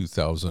way.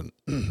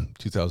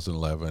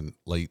 2011,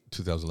 late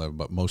 2011,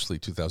 but mostly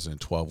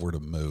 2012, we're to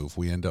move.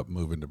 We end up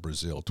moving to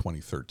Brazil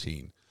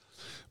 2013.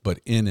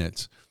 But in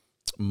it,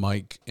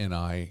 Mike and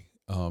I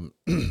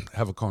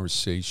have a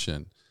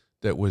conversation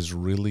that was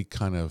really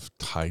kind of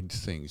tied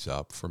things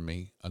up for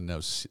me on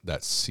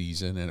that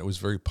season. And it was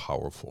very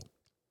powerful,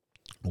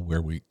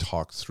 where we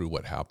talked through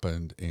what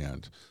happened,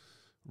 and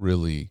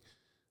really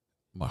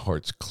my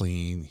heart's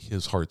clean,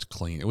 his heart's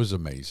clean. It was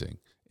amazing.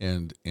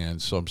 And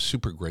so I'm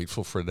super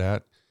grateful for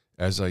that.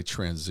 As I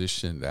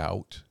transitioned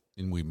out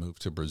and we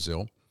moved to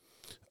Brazil,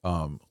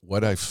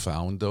 what I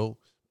found though,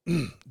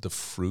 the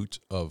fruit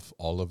of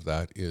all of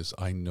that is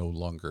I no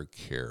longer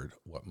cared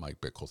what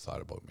Mike Bickle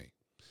thought about me.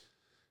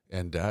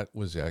 And that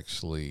was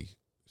actually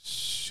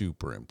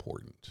super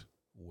important,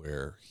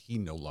 where he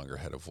no longer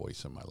had a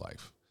voice in my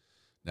life.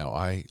 Now,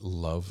 I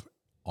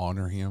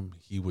honor him.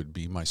 He would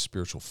be my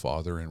spiritual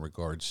father in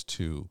regards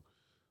to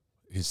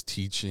his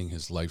teaching,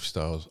 his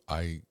lifestyles.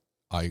 I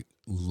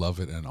love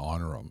it and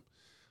honor him.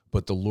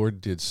 But the Lord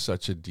did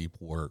such a deep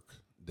work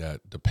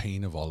that the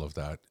pain of all of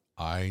that,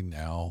 I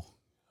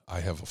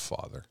have a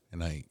father,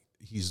 and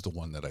he's the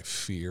one that I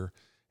fear,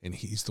 and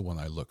he's the one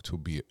I look to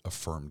be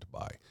affirmed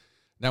by.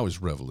 That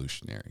was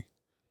revolutionary.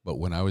 But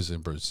when I was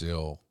in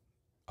Brazil,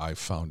 I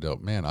found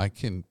out, man, I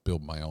can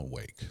build my own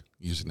wake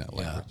using that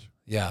language.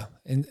 Yeah.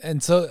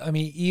 And so,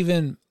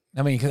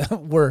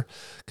 we're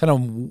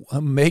kind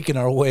of making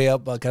our way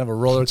up kind of a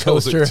roller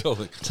coaster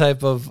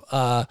type of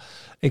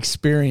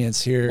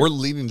experience here. We're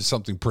leading to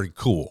something pretty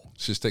cool.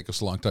 It's just take us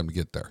a long time to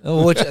get there.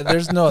 Which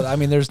there's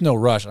no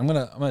rush. I'm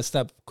gonna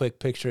snap a quick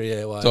picture.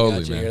 Yeah, while I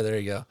got you here. There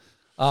you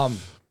go.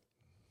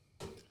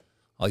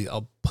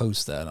 I'll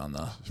post that on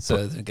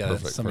so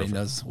somebody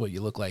knows what you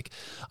look like.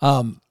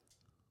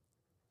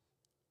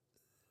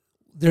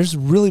 There's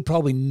really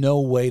probably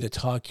no way to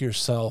talk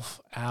yourself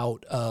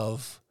out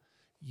of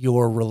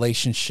your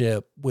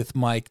relationship with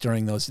Mike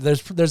during those.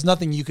 There's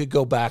nothing you could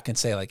go back and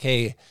say like,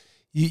 hey,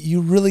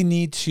 you really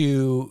need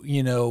to,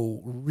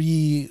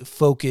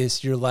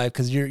 refocus your life,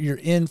 because you're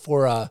in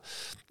for a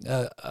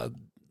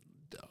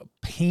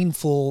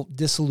painful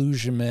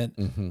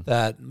disillusionment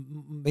that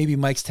maybe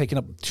Mike's taking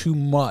up too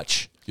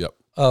much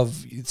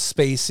of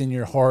space in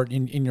your heart,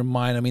 in your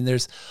mind. I mean,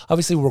 there's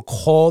obviously, we're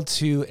called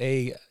to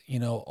a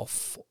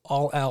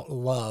all out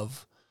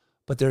love,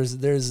 but there's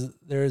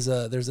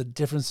a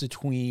difference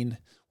between,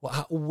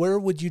 well, where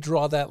would you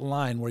draw that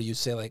line where you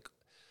say, like,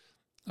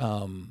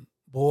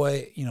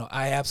 boy,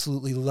 I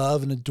absolutely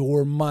love and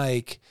adore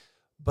Mike,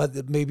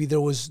 but maybe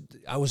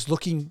I was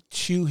looking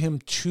to him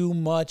too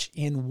much.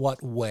 In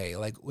what way?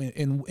 Like,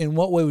 in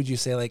what way would you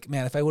say, like,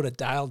 man, if I would have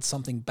dialed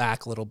something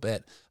back a little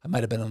bit, I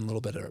might have been in a little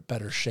bit of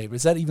better shape?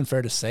 Is that even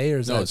fair to say? Or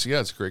is it's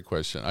a great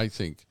question. I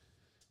think,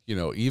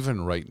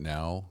 even right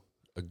now,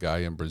 a guy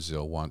in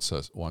Brazil wants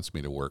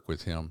me to work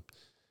with him,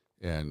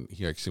 and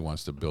he actually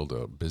wants to build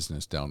a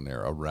business down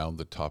there around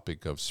the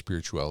topic of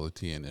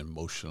spirituality and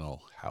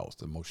emotional health,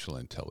 emotional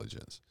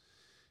intelligence.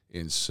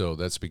 And so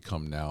that's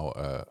become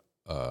now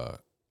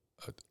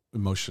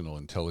emotional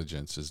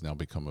intelligence has now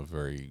become a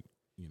very,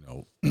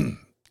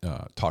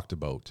 talked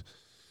about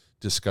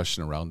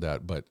discussion around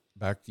that. But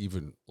back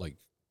even like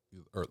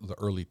the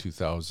early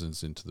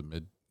 2000s into the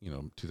mid,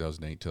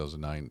 2008,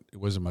 2009, it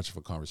wasn't much of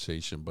a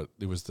conversation, but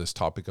there was this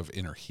topic of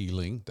inner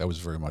healing. That was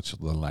very much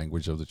the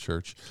language of the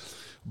church.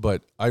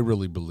 But I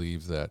really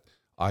believe that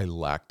I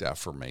lacked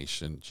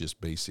affirmation, just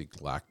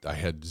I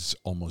had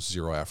almost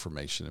zero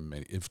affirmation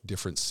in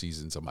different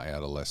seasons of my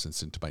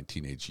adolescence into my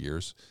teenage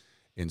years.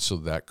 And so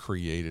that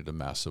created a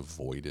massive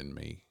void in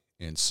me.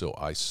 And so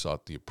I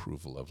sought the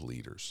approval of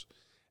leaders.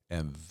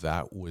 And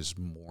that was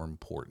more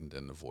important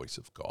than the voice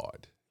of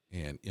God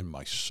and in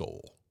my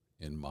soul,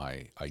 in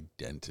my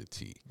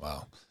identity.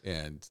 Wow.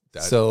 And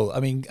that, so, I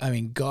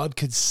mean, God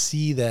could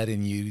see that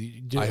in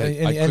you. I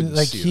couldn't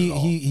like see it at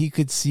all. he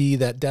could see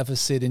that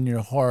deficit in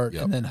your heart,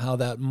 Yep. and then how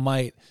that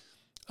might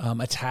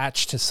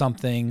attach to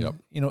something, Yep.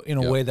 In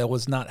a way that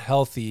was not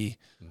healthy.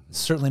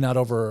 Certainly not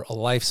over a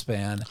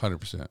lifespan.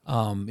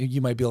 100%.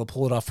 You might be able to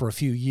pull it off for a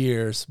few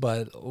years,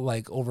 but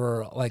like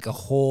over like a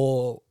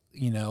whole,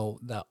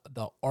 the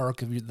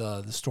arc of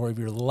the story of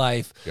your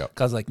life. Yep.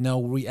 God's like, no,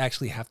 we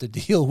actually have to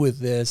deal with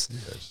this,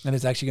 Yes. and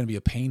it's actually going to be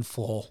a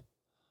painful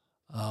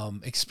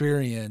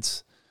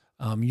experience.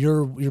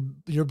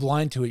 You're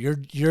blind to it.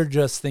 You're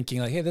just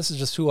thinking like, hey, this is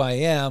just who I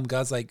am.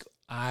 God's like,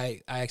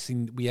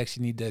 we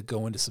actually need to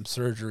go into some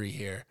surgery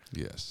here.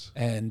 Yes.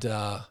 And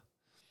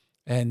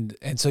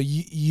so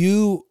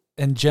you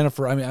and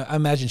Jennifer, I mean, I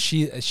imagine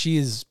she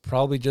is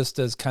probably just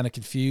as kind of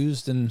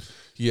confused. And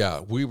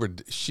yeah,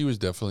 she was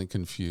definitely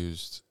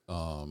confused.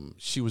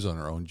 She was on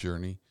her own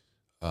journey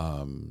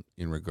in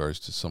regards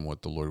to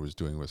somewhat the Lord was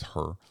doing with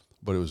her,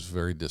 but it was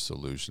very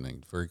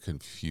disillusioning, very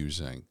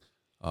confusing.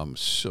 I'm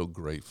so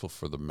grateful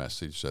for the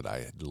message that I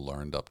had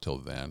learned up till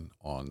then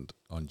on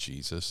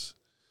Jesus,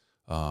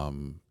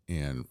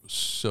 and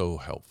so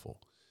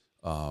helpful.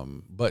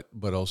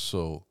 But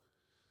also,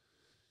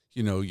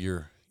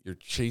 you're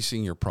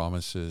chasing your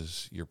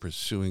promises, you're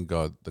pursuing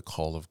God, the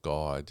call of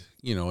God,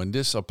 and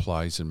this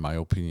applies, in my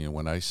opinion,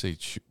 when I say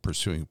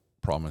pursuing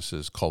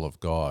promises, call of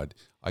God,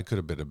 I could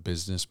have been a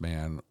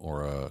businessman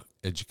or a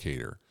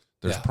educator.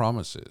 There's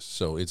promises.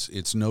 So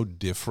it's no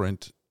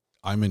different.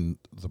 I'm in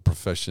the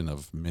profession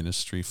of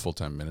ministry,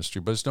 full-time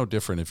ministry, but it's no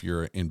different if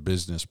you're in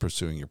business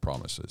pursuing your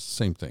promises.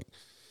 Same thing.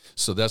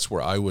 So that's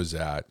where I was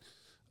at.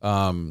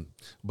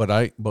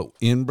 But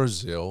in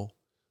Brazil,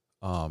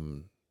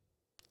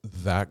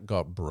 that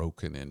got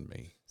broken in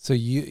me. so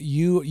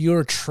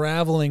you're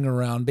traveling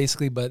around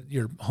basically, but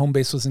your home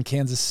base was in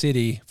Kansas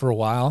City for a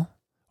while,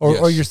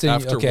 or you're saying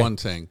after one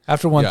thing.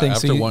 After one thing,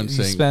 after so you, one you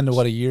thing, spend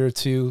a year or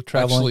two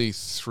traveling. Actually,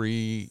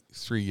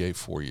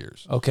 4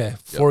 years. Okay,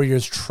 4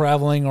 years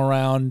traveling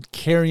around,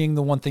 carrying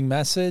the one thing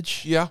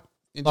message. Yeah.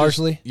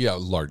 Largely?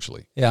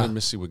 Largely. Yeah.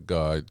 Intimacy with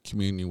God,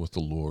 communion with the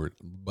Lord,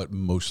 but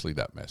mostly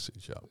that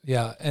message.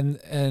 Yeah.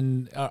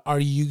 And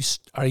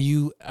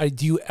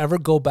do you ever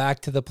go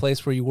back to the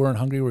place where you were in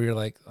Hungary, where you're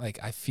like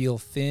I feel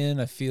thin,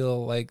 I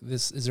feel like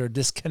this, is there a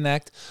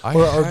disconnect?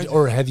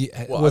 Or have you,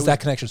 was that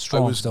connection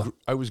strong still?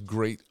 I was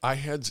great. I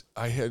had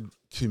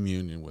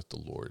communion with the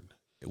Lord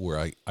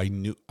where I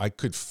knew I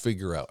could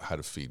figure out how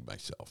to feed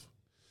myself.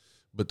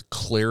 But the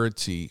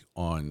clarity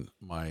on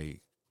my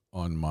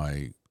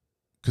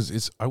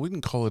because I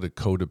wouldn't call it a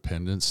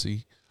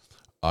codependency.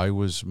 I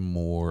was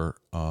more,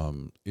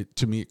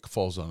 to me, it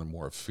falls on a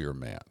more fear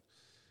man,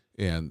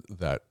 and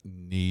that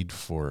need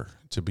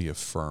to be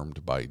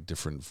affirmed by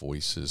different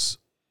voices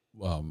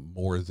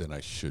more than I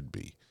should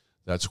be.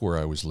 That's where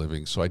I was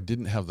living. So I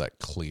didn't have that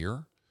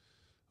clear.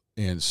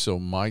 And so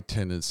my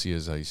tendency,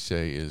 as I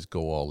say, is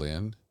go all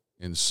in.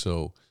 And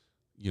so,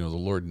 the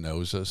Lord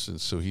knows us.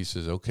 And so he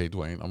says, okay,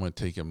 Dwayne, I'm going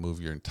to take you and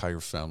move your entire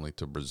family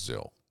to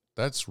Brazil.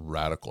 That's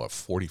radical. At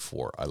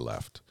 44, I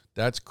left.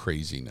 That's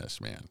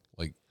craziness, man.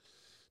 Like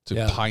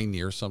to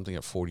pioneer something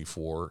at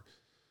 44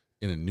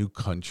 in a new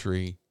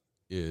country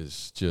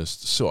is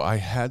just, so I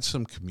had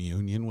some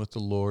communion with the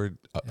Lord.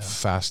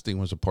 Fasting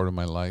was a part of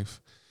my life.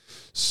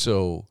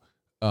 So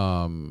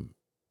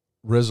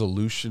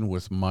resolution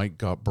with Mike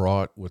got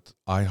brought, with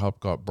IHOP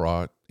got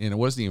brought, and it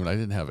wasn't even, I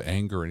didn't have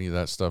anger or any of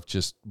that stuff,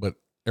 but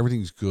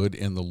everything's good,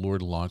 and the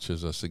Lord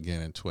launches us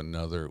again into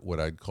another, what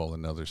I'd call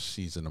another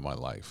season of my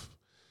life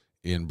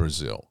in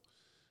Brazil,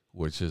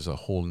 which is a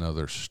whole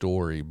nother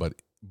story, but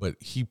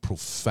he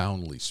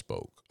profoundly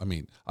spoke. I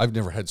mean, I've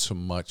never had so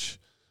much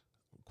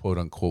quote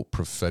unquote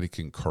prophetic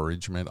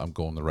encouragement, I'm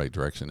going the right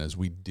direction, as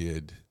we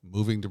did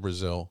moving to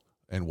Brazil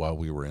and while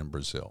we were in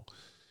Brazil.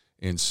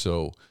 And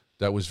so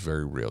that was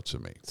very real to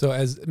me. So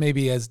as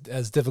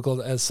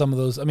difficult as some of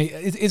those, I mean,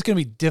 it's going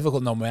to be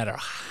difficult no matter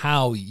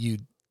how you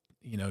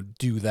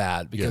do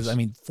that, because Yes. I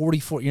mean,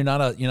 44, you're not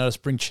a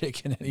spring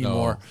chicken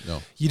anymore.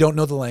 No. You don't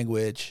know the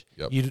language.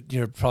 Yep.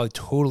 You're probably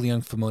totally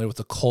unfamiliar with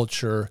the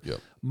culture, Yep.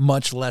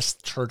 much less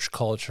church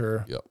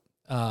culture. Yep.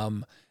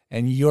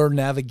 And you're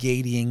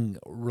navigating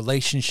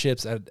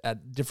relationships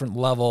at different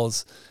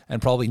levels, and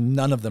probably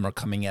none of them are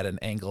coming at an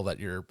angle that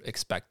you're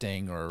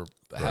expecting or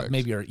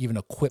maybe are even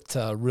equipped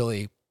to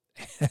really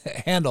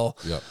handle.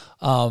 Yep.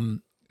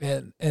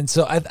 And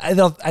so I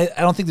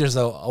don't think there's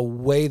a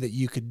way that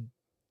you could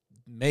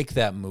make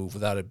that move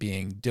without it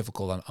being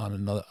difficult on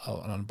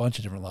a bunch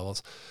of different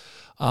levels.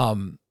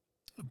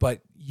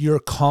 But you're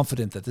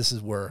confident that this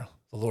is where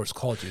the Lord's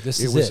called you.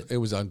 It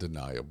was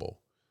undeniable.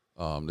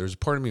 There's a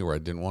part of me where I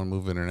didn't want to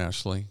move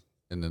internationally,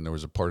 and then there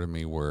was a part of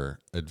me where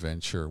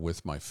adventure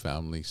with my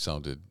family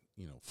sounded,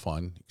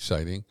 fun,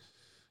 exciting.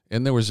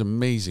 And there was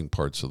amazing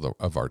parts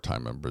of our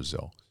time in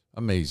Brazil.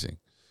 Amazing.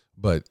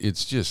 But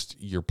it's just,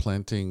 you're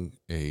planting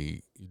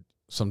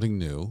something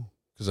new,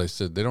 because I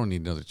said they don't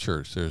need another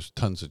church. There's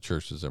tons of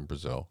churches in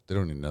Brazil. They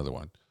don't need another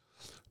one.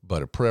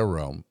 But a prayer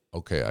room,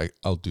 okay,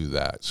 I'll do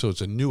that. So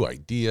it's a new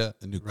idea,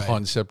 a new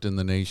concept in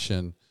the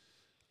nation.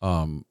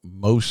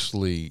 Most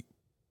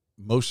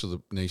of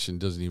the nation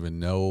doesn't even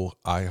know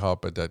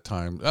IHOP at that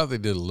time. They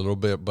did a little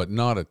bit, but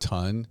not a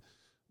ton.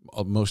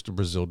 Most of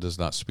Brazil does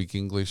not speak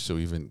English, so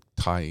even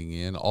tying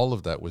in, all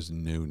of that was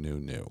new.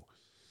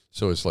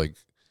 So it's like,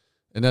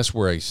 and that's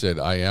where I said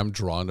I am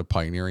drawn to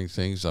pioneering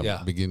things.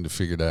 I'm beginning to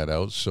figure that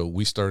out. So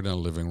we started in a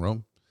living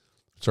room,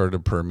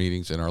 started prayer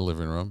meetings in our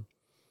living room.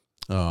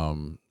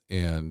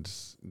 And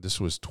this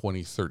was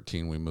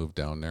 2013, we moved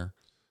down there.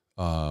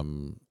 Our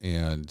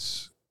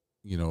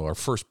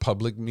first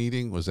public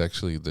meeting was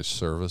actually the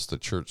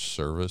church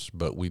service,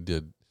 but we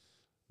did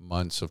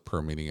months of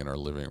prayer meeting in our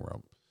living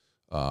room.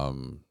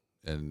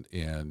 And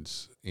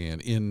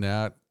in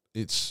that,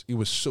 it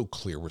was so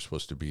clear we're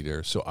supposed to be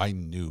there. So I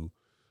knew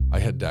I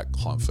had that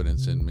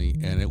confidence in me,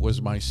 and it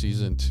was my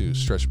season to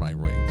stretch my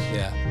wings.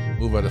 Yeah.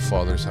 Move out of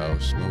father's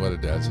house, move out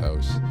of dad's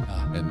house,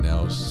 and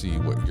now see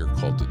what you're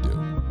called to do.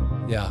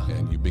 Yeah.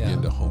 And you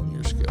begin to hone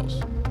your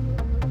skills.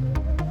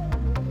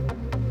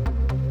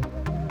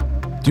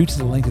 Due to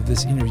the length of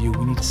this interview,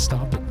 we need to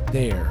stop it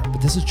there.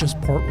 But this is just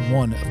part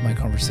one of my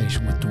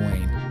conversation with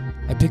Dwayne.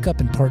 I pick up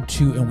in part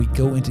two, and we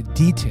go into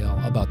detail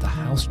about the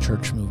house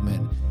church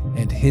movement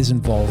and his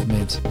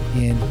involvement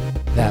in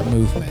that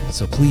movement.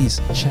 So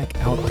please check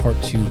out part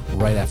two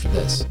right after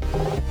this.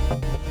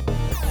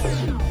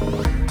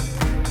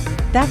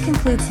 That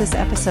concludes this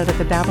episode of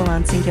the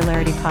Babylon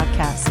Singularity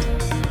Podcast.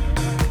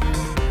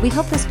 We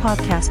hope this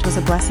podcast was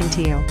a blessing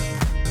to you.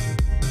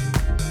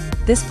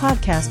 This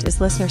podcast is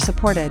listener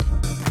supported.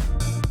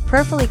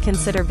 Prayerfully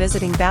consider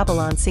visiting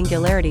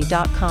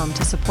BabylonSingularity.com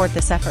to support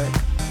this effort.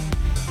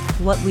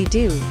 What we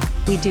do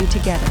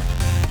together.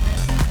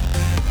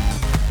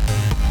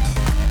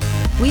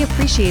 We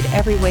appreciate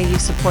every way you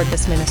support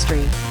this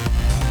ministry.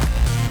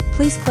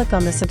 Please click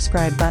on the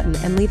subscribe button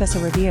and leave us a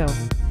review.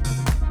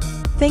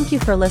 Thank you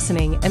for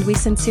listening, and we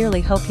sincerely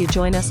hope you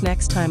join us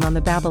next time on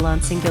the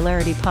Babylon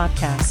Singularity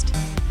Podcast.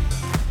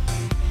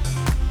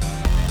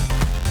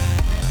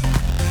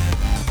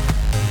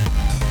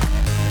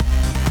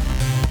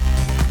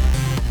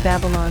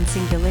 Babylon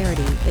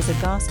Singularity is a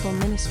gospel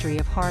ministry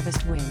of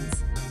Harvest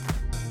Winds.